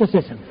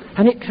agnosticism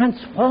and it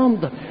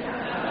transformed them.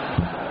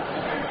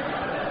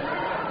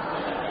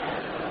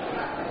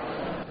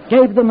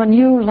 Gave them a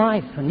new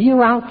life, a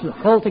new outlook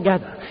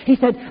altogether. He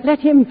said, let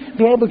him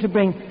be able to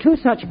bring two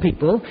such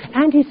people,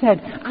 and he said,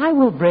 I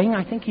will bring,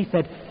 I think he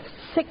said,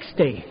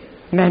 60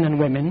 men and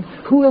women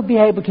who will be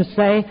able to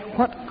say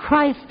what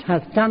Christ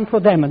has done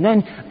for them. And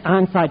then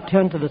Ironside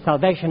turned to the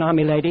Salvation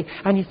Army lady,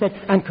 and he said,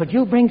 and could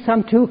you bring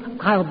some too?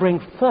 I'll bring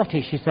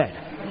 40, she said.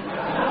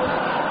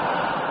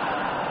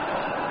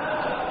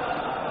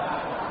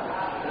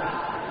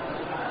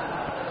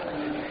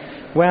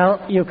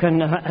 Well, you can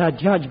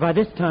judge by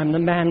this time the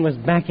man was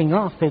backing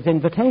off his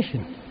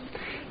invitation,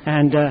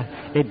 and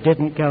it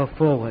didn't go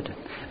forward.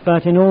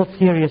 But in all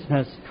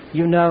seriousness,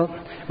 you know,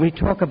 we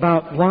talk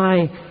about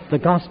why the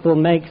gospel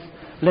makes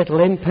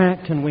little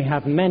impact, and we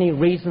have many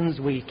reasons.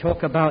 We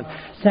talk about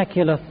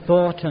secular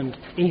thought and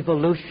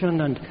evolution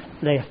and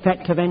the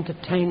effect of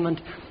entertainment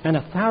and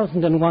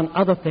 1,001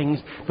 other things.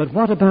 But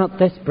what about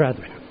this,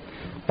 brethren?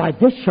 By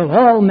this shall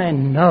all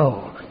men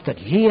know that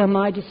ye are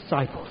my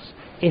disciples,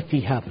 if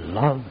ye have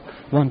love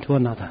one to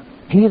another.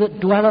 He that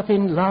dwelleth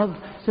in love,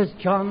 says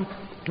John,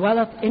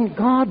 dwelleth in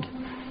God,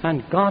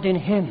 and God in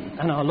him.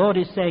 And our Lord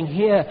is saying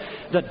here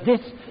that this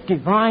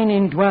divine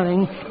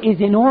indwelling is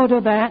in order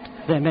that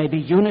there may be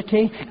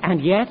unity,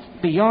 and yet,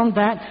 beyond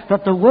that,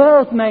 that the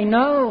world may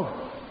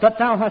know that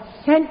thou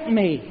hast sent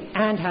me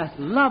and hast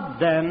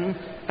loved them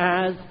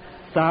as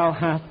thou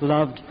hast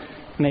loved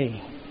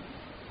me.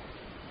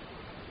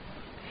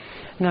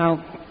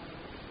 Now,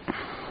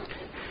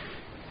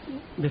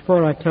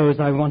 before I close,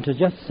 I want to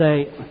just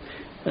say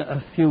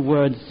a few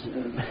words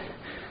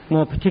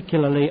more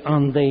particularly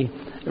on the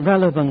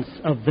relevance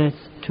of this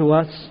to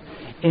us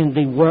in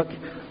the work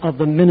of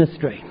the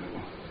ministry.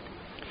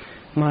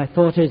 My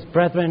thought is,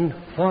 brethren,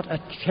 what a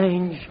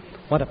change,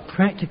 what a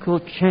practical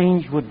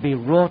change would be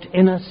wrought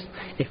in us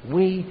if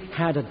we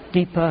had a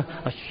deeper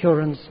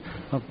assurance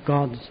of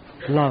God's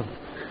love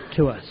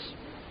to us.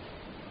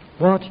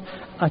 What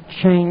a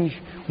change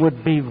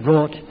would be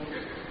wrought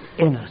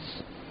in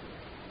us.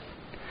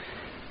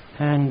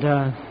 And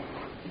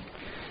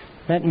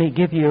let me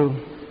give you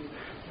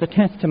the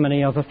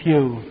testimony of a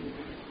few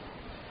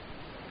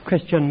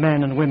Christian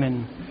men and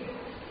women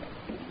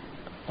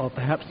or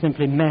perhaps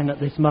simply men at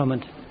this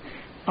moment,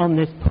 on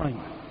this point.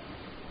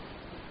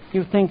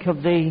 You think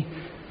of the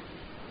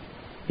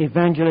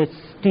evangelist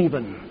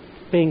Stephen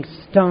being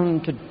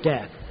stoned to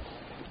death,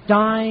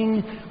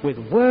 dying with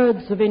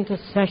words of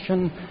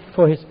intercession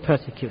for his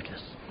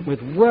persecutors,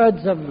 with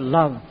words of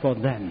love for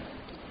them.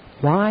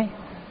 Why?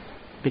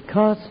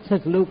 Because,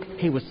 says Luke,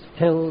 he was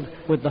filled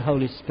with the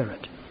Holy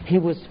Spirit. He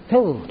was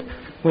filled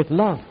with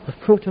love. The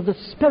fruit of the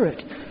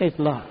Spirit is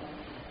love.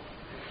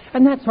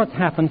 And that's what's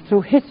happened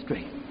through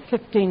history.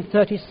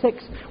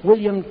 1536,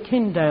 William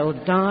Tyndale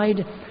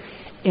died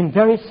in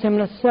very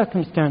similar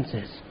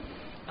circumstances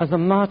as a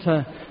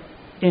martyr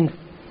in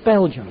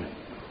Belgium,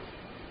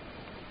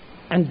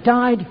 and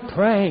died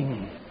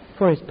praying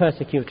for his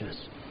persecutors.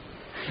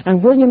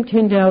 And William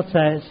Tyndale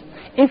says,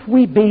 if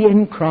we be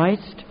in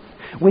Christ,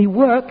 we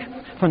work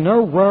for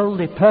no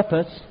worldly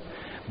purpose,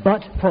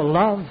 but for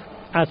love.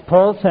 As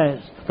Paul says,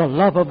 the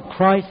love of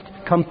Christ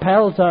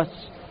compels us.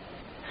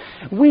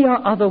 We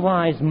are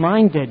otherwise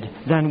minded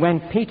than when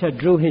Peter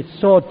drew his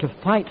sword to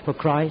fight for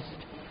Christ.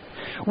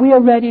 We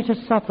are ready to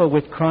suffer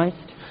with Christ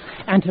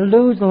and to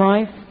lose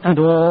life and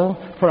all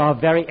for our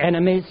very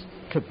enemies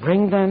to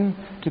bring them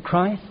to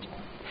Christ.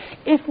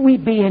 If we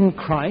be in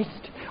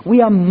Christ,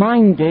 we are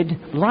minded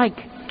like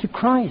to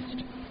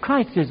Christ.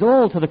 Christ is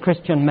all to the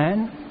Christian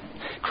man.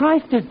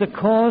 Christ is the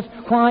cause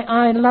why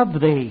I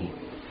love thee,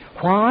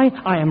 why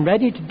I am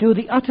ready to do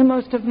the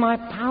uttermost of my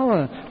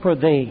power for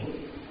thee,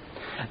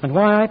 and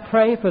why I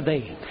pray for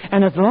thee.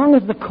 And as long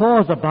as the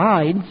cause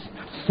abides,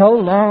 so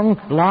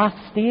long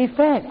lasts the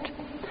effect,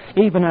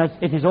 even as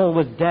it is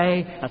always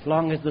day, as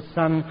long as the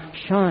sun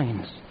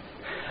shines.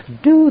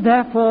 Do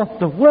therefore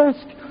the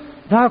worst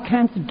thou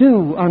canst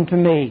do unto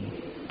me.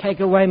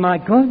 Take away my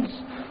goods,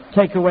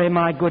 take away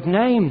my good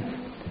name.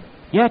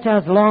 Yet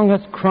as long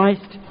as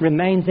Christ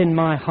remains in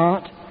my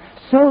heart,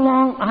 so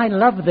long I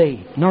love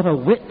thee, not a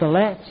whit the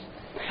less.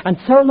 And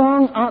so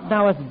long art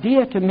thou as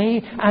dear to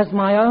me as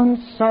my own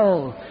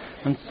soul.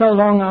 And so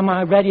long am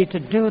I ready to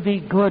do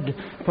thee good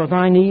for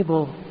thine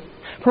evil.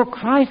 For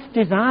Christ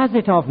desires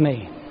it of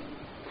me,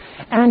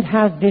 and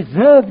has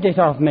deserved it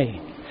of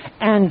me.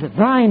 And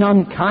thine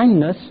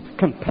unkindness,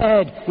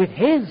 compared with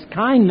his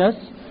kindness,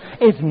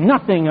 is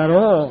nothing at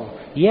all.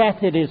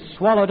 Yet it is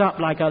swallowed up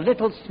like a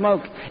little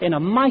smoke in a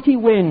mighty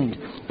wind,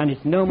 and is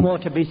no more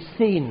to be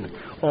seen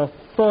or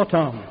thought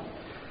on.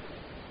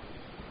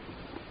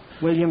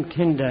 William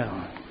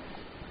Tyndale.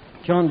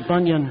 John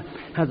Bunyan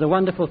has a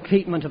wonderful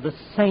treatment of the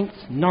saint's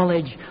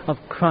knowledge of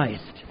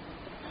Christ.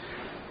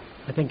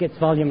 I think it's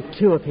volume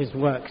 2 of his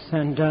works,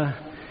 and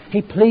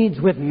he pleads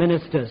with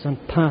ministers and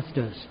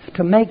pastors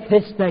to make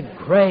this their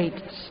great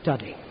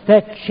study,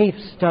 their chief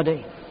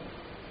study.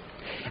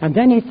 And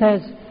then he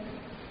says,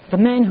 the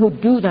men who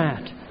do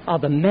that are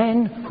the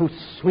men who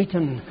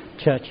sweeten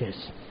churches.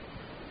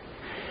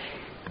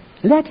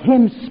 Let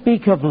him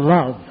speak of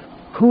love,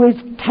 who is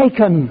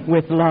taken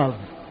with love,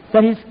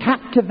 that is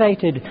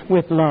captivated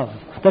with love,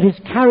 that is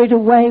carried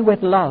away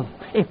with love.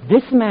 If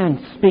this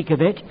man speak of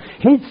it,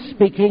 his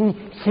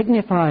speaking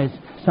signifies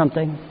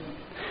something.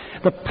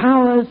 The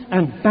powers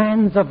and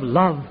bands of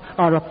love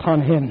are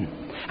upon him,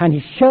 and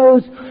he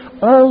shows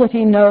all that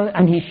he knows,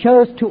 and he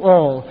shows to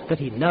all that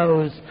he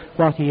knows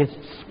what he is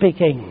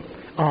speaking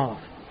of.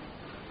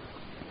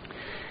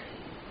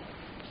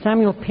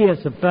 Samuel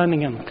Pierce of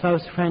Birmingham,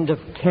 close friend of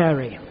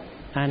Carey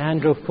and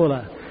Andrew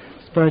Fuller,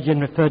 Spurgeon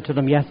referred to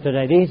them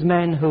yesterday. These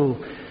men who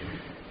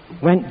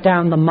went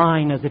down the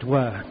mine, as it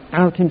were,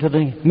 out into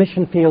the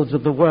mission fields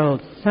of the world.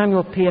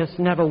 Samuel Pierce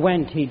never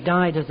went. He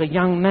died as a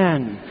young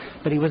man,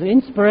 but he was an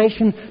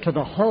inspiration to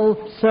the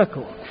whole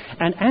circle.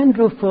 And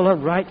Andrew Fuller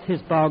writes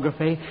his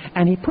biography,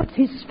 and he puts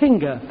his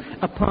finger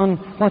upon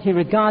what he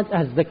regards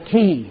as the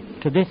key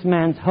to this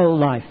man's whole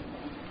life.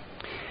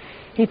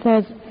 He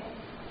says,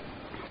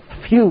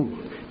 few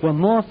were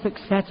more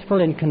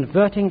successful in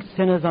converting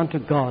sinners unto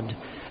God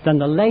than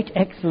the late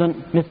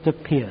excellent Mr.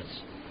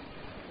 Pierce.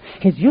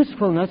 His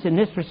usefulness in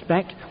this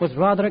respect was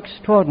rather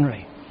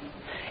extraordinary.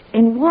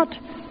 In what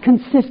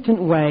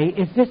consistent way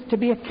is this to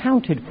be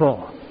accounted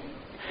for?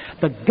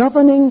 The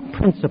governing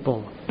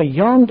principle,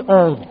 beyond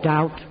all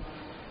doubt,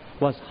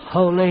 was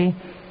holy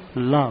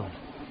love.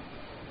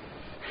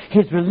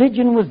 His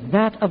religion was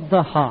that of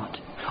the heart.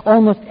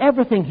 Almost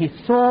everything he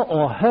saw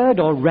or heard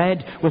or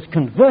read was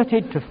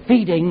converted to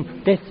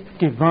feeding this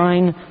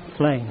divine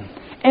flame.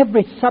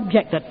 Every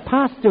subject that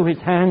passed through his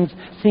hands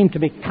seemed to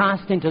be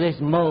cast into this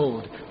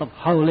mold of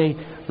holy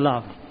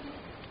love.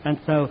 And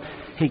so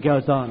he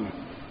goes on.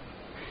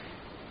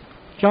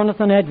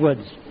 Jonathan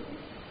Edwards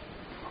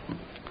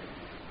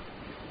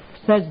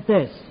says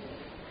this: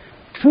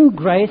 true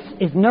grace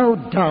is no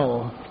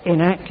dull,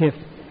 inactive,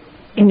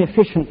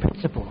 inefficient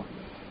principle.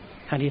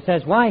 And he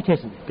says why it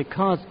isn't.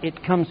 Because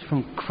it comes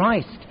from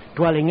Christ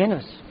dwelling in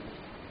us.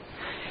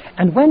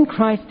 And when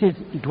Christ is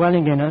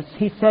dwelling in us,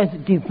 he says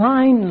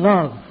divine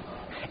love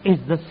is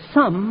the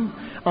sum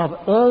of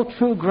all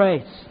true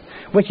grace,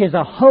 which is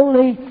a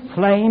holy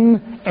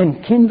flame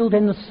enkindled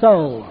in the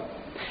soul.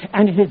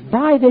 And it is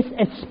by this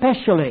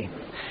especially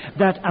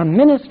that a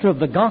minister of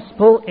the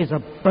gospel is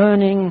a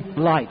burning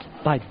light.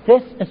 By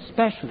this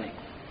especially.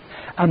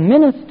 A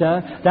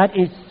minister that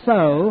is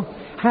so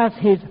has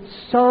his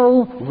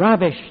soul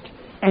ravished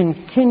and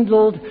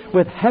kindled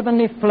with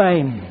heavenly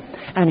flame,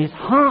 and his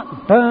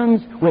heart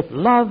burns with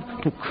love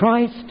to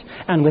Christ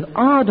and with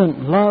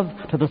ardent love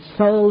to the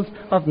souls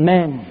of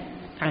men,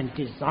 and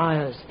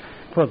desires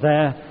for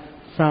their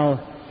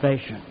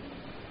salvation.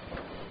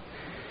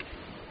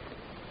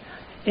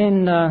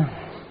 In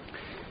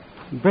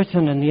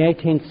Britain in the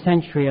 18th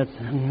century, as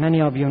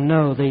many of you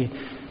know, the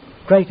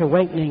Great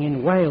Awakening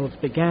in Wales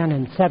began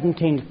in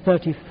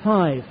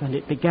 1735, and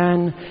it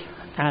began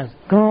as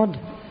God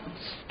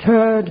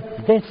stirred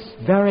this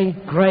very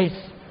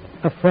grace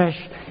afresh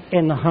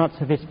in the hearts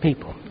of his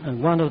people.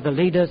 And one of the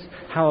leaders,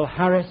 Howell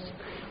Harris,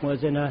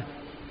 was in a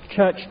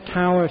church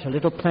tower at a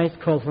little place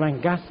called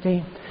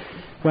Llangasti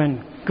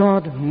when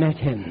God met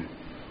him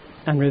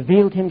and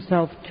revealed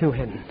himself to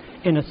him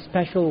in a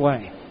special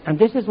way. And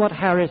this is what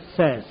Harris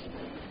says: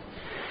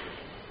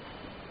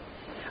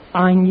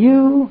 I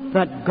knew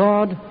that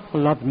God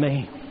loved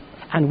me,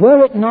 and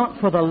were it not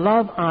for the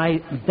love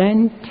I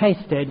then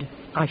tasted,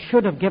 I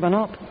should have given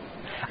up.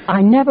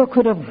 I never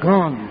could have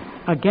gone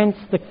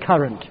against the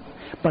current.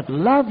 But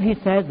love, he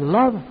says,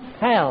 love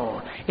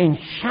fell in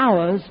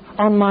showers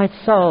on my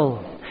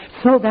soul,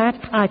 so that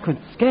I could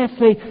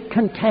scarcely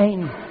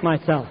contain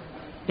myself.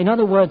 In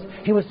other words,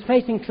 he was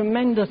facing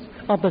tremendous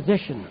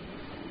opposition,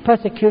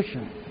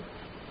 persecution.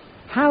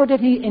 How did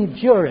he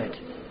endure it?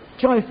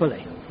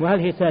 Joyfully. Well,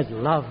 he says,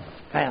 love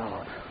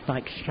fell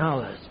like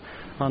showers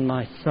on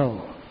my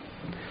soul.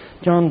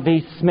 John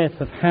V. Smith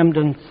of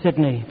Hamden,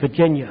 Sydney,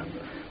 Virginia,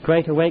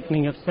 Great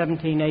Awakening of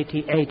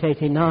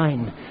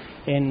 1788-89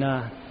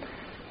 in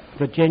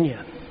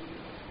Virginia.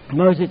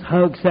 Moses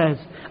Hogue says,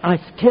 I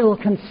still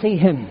can see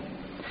him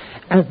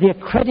as the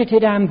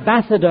accredited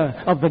ambassador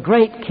of the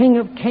great King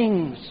of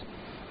Kings.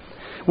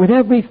 With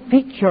every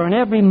feature and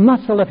every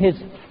muscle of his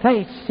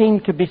face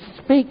seemed to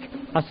bespeak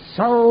a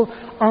soul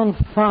on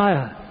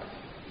fire.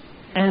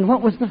 And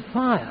what was the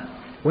fire?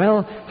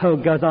 Well,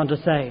 Hogue goes on to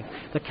say,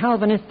 the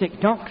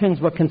Calvinistic doctrines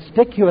were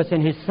conspicuous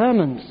in his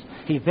sermons.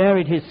 He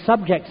varied his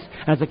subjects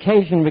as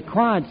occasion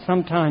required.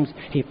 Sometimes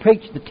he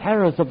preached the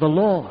terrors of the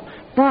law.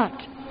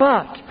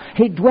 But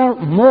he dwelt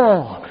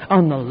more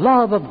on the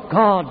love of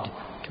God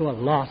to a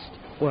lost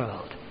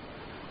world.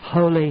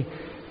 Holy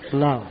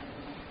love.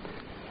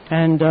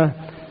 And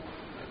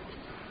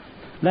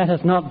let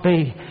us not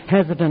be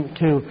hesitant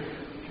to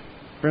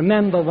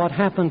remember what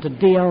happened to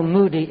D.L.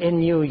 Moody in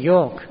New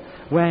York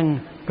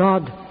when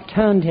God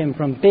turned him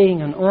from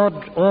being an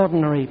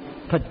ordinary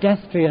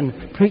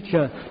pedestrian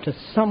preacher to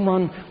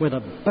someone with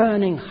a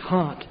burning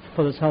heart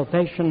for the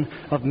salvation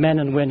of men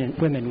and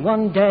women.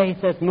 One day,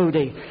 says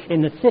Moody,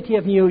 in the city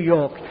of New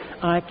York,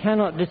 I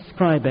cannot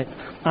describe it.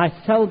 I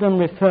seldom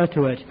refer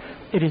to it.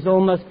 It is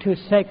almost too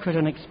sacred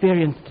an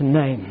experience to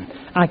name.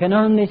 I can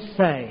only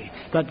say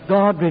that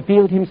God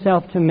revealed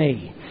himself to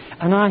me,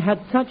 and I had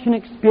such an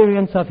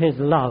experience of his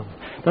love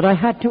that I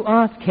had to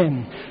ask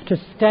him to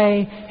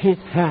stay his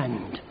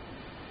hand.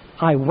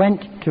 I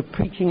went to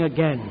preaching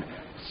again.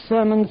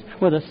 Sermons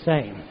were the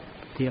same.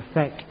 The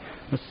effect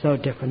was so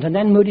different. And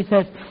then Moody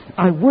says,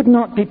 I would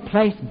not be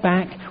placed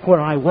back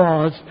where I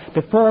was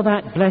before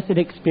that blessed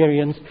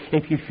experience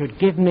if you should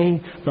give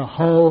me the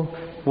whole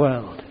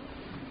world.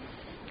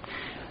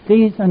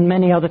 These and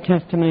many other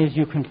testimonies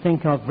you can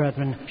think of,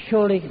 brethren,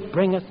 surely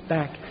bring us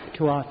back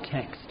to our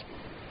text.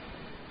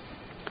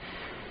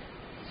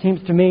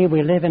 Seems to me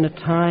we live in a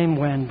time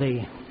when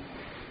the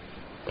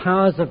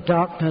powers of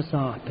darkness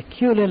are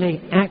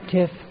peculiarly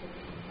active,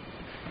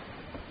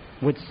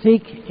 would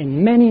seek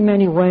in many,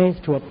 many ways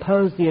to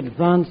oppose the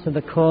advance of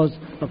the cause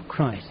of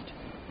Christ.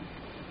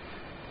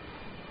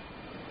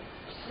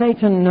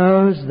 Satan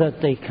knows that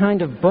the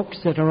kind of books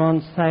that are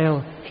on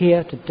sale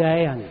here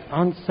today and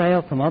on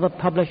sale from other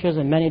publishers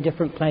in many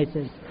different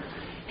places,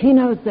 he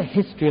knows the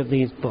history of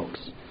these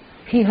books.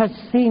 He has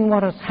seen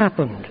what has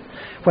happened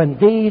when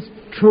these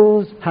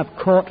truths have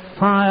caught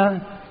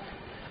fire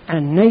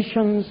and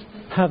nations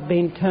have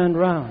been turned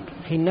round.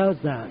 He knows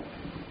that.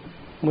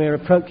 We're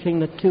approaching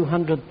the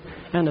 200th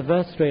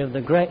anniversary of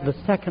the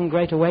Second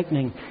Great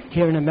Awakening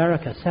here in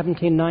America,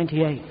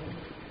 1798.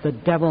 The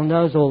devil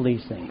knows all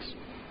these things.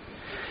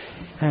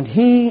 And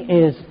he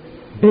is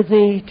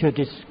busy to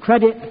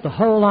discredit the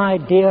whole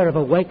idea of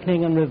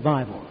awakening and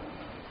revival,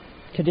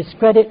 to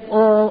discredit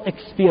all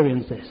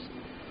experiences,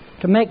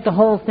 to make the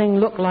whole thing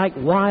look like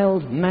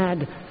wild,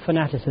 mad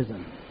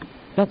fanaticism.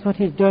 That's what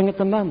he's doing at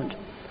the moment.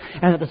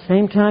 And at the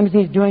same time as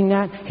he's doing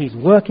that, he's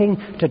working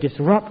to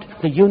disrupt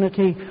the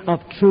unity of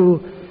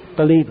true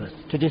believers,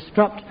 to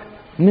disrupt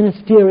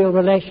ministerial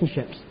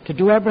relationships, to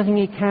do everything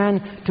he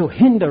can to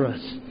hinder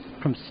us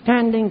from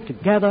standing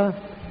together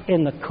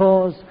in the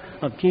cause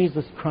of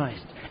Jesus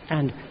Christ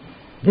and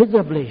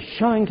visibly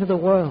showing to the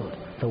world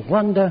the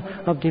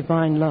wonder of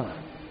divine love.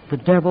 The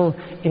devil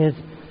is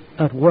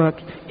at work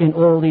in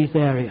all these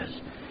areas.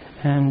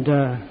 And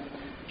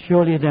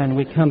surely then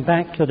we come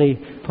back to the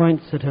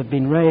points that have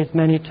been raised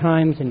many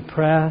times in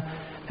prayer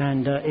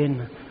and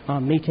in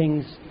our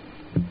meetings,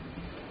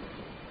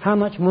 how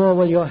much more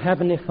will your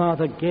Heavenly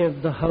Father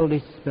give the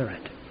Holy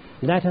Spirit?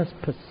 Let us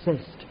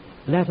persist.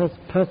 Let us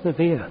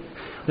persevere.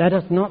 Let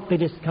us not be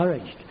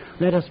discouraged.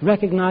 Let us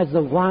recognize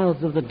the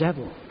wiles of the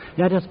devil.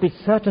 Let us be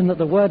certain that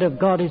the Word of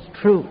God is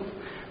true.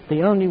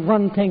 The only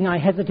one thing I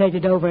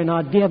hesitated over in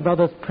our dear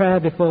brother's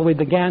prayer before we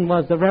began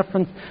was the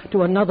reference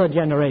to another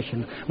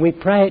generation. We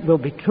pray it will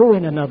be true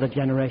in another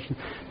generation,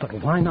 but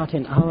why not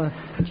in our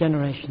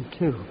generation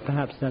too?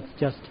 Perhaps that's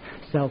just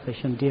selfish,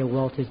 and dear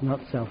Walt is not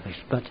selfish.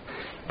 But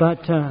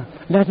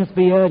let us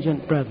be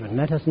urgent, brethren.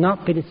 Let us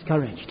not be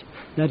discouraged.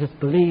 Let us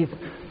believe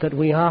that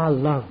we are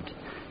loved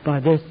by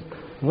this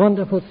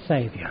wonderful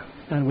Saviour,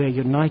 and we're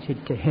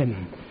united to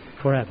Him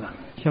forever.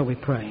 Shall we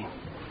pray?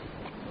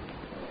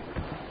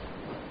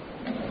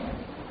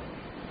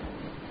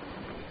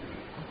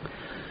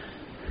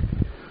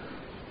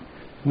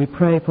 We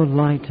pray for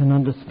light and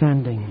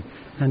understanding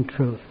and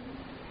truth.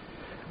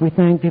 We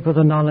thank Thee for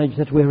the knowledge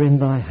that we're in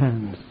Thy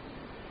hands.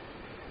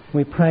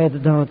 We pray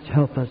that Thou wouldst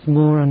help us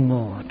more and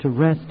more to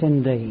rest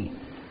in Thee,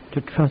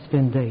 to trust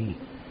in Thee.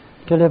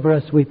 Deliver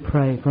us, we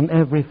pray, from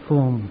every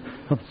form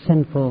of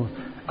sinful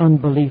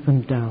unbelief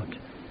and doubt.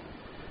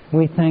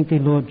 We thank Thee,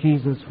 Lord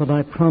Jesus, for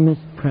Thy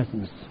promised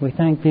presence. We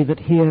thank Thee that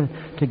here,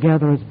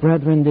 together as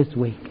brethren this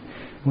week,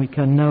 we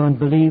can know and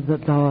believe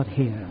that Thou art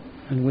here.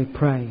 And we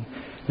pray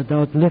that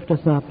Thou would lift us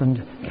up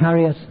and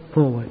carry us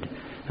forward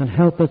and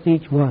help us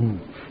each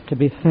one to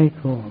be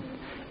faithful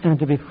and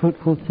to be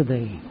fruitful to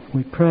Thee.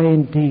 We pray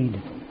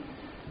indeed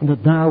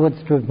that Thou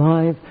wouldst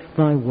revive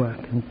Thy work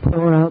and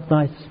pour out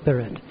Thy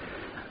Spirit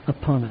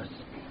upon us,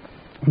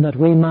 that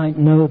we might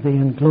know Thee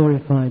and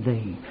glorify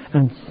Thee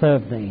and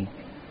serve Thee.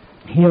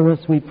 Hear us,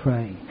 we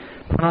pray.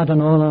 Pardon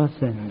all our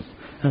sins,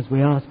 as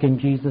we ask in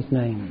Jesus'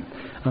 name.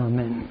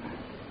 Amen.